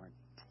the Lord.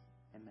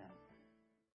 Amen.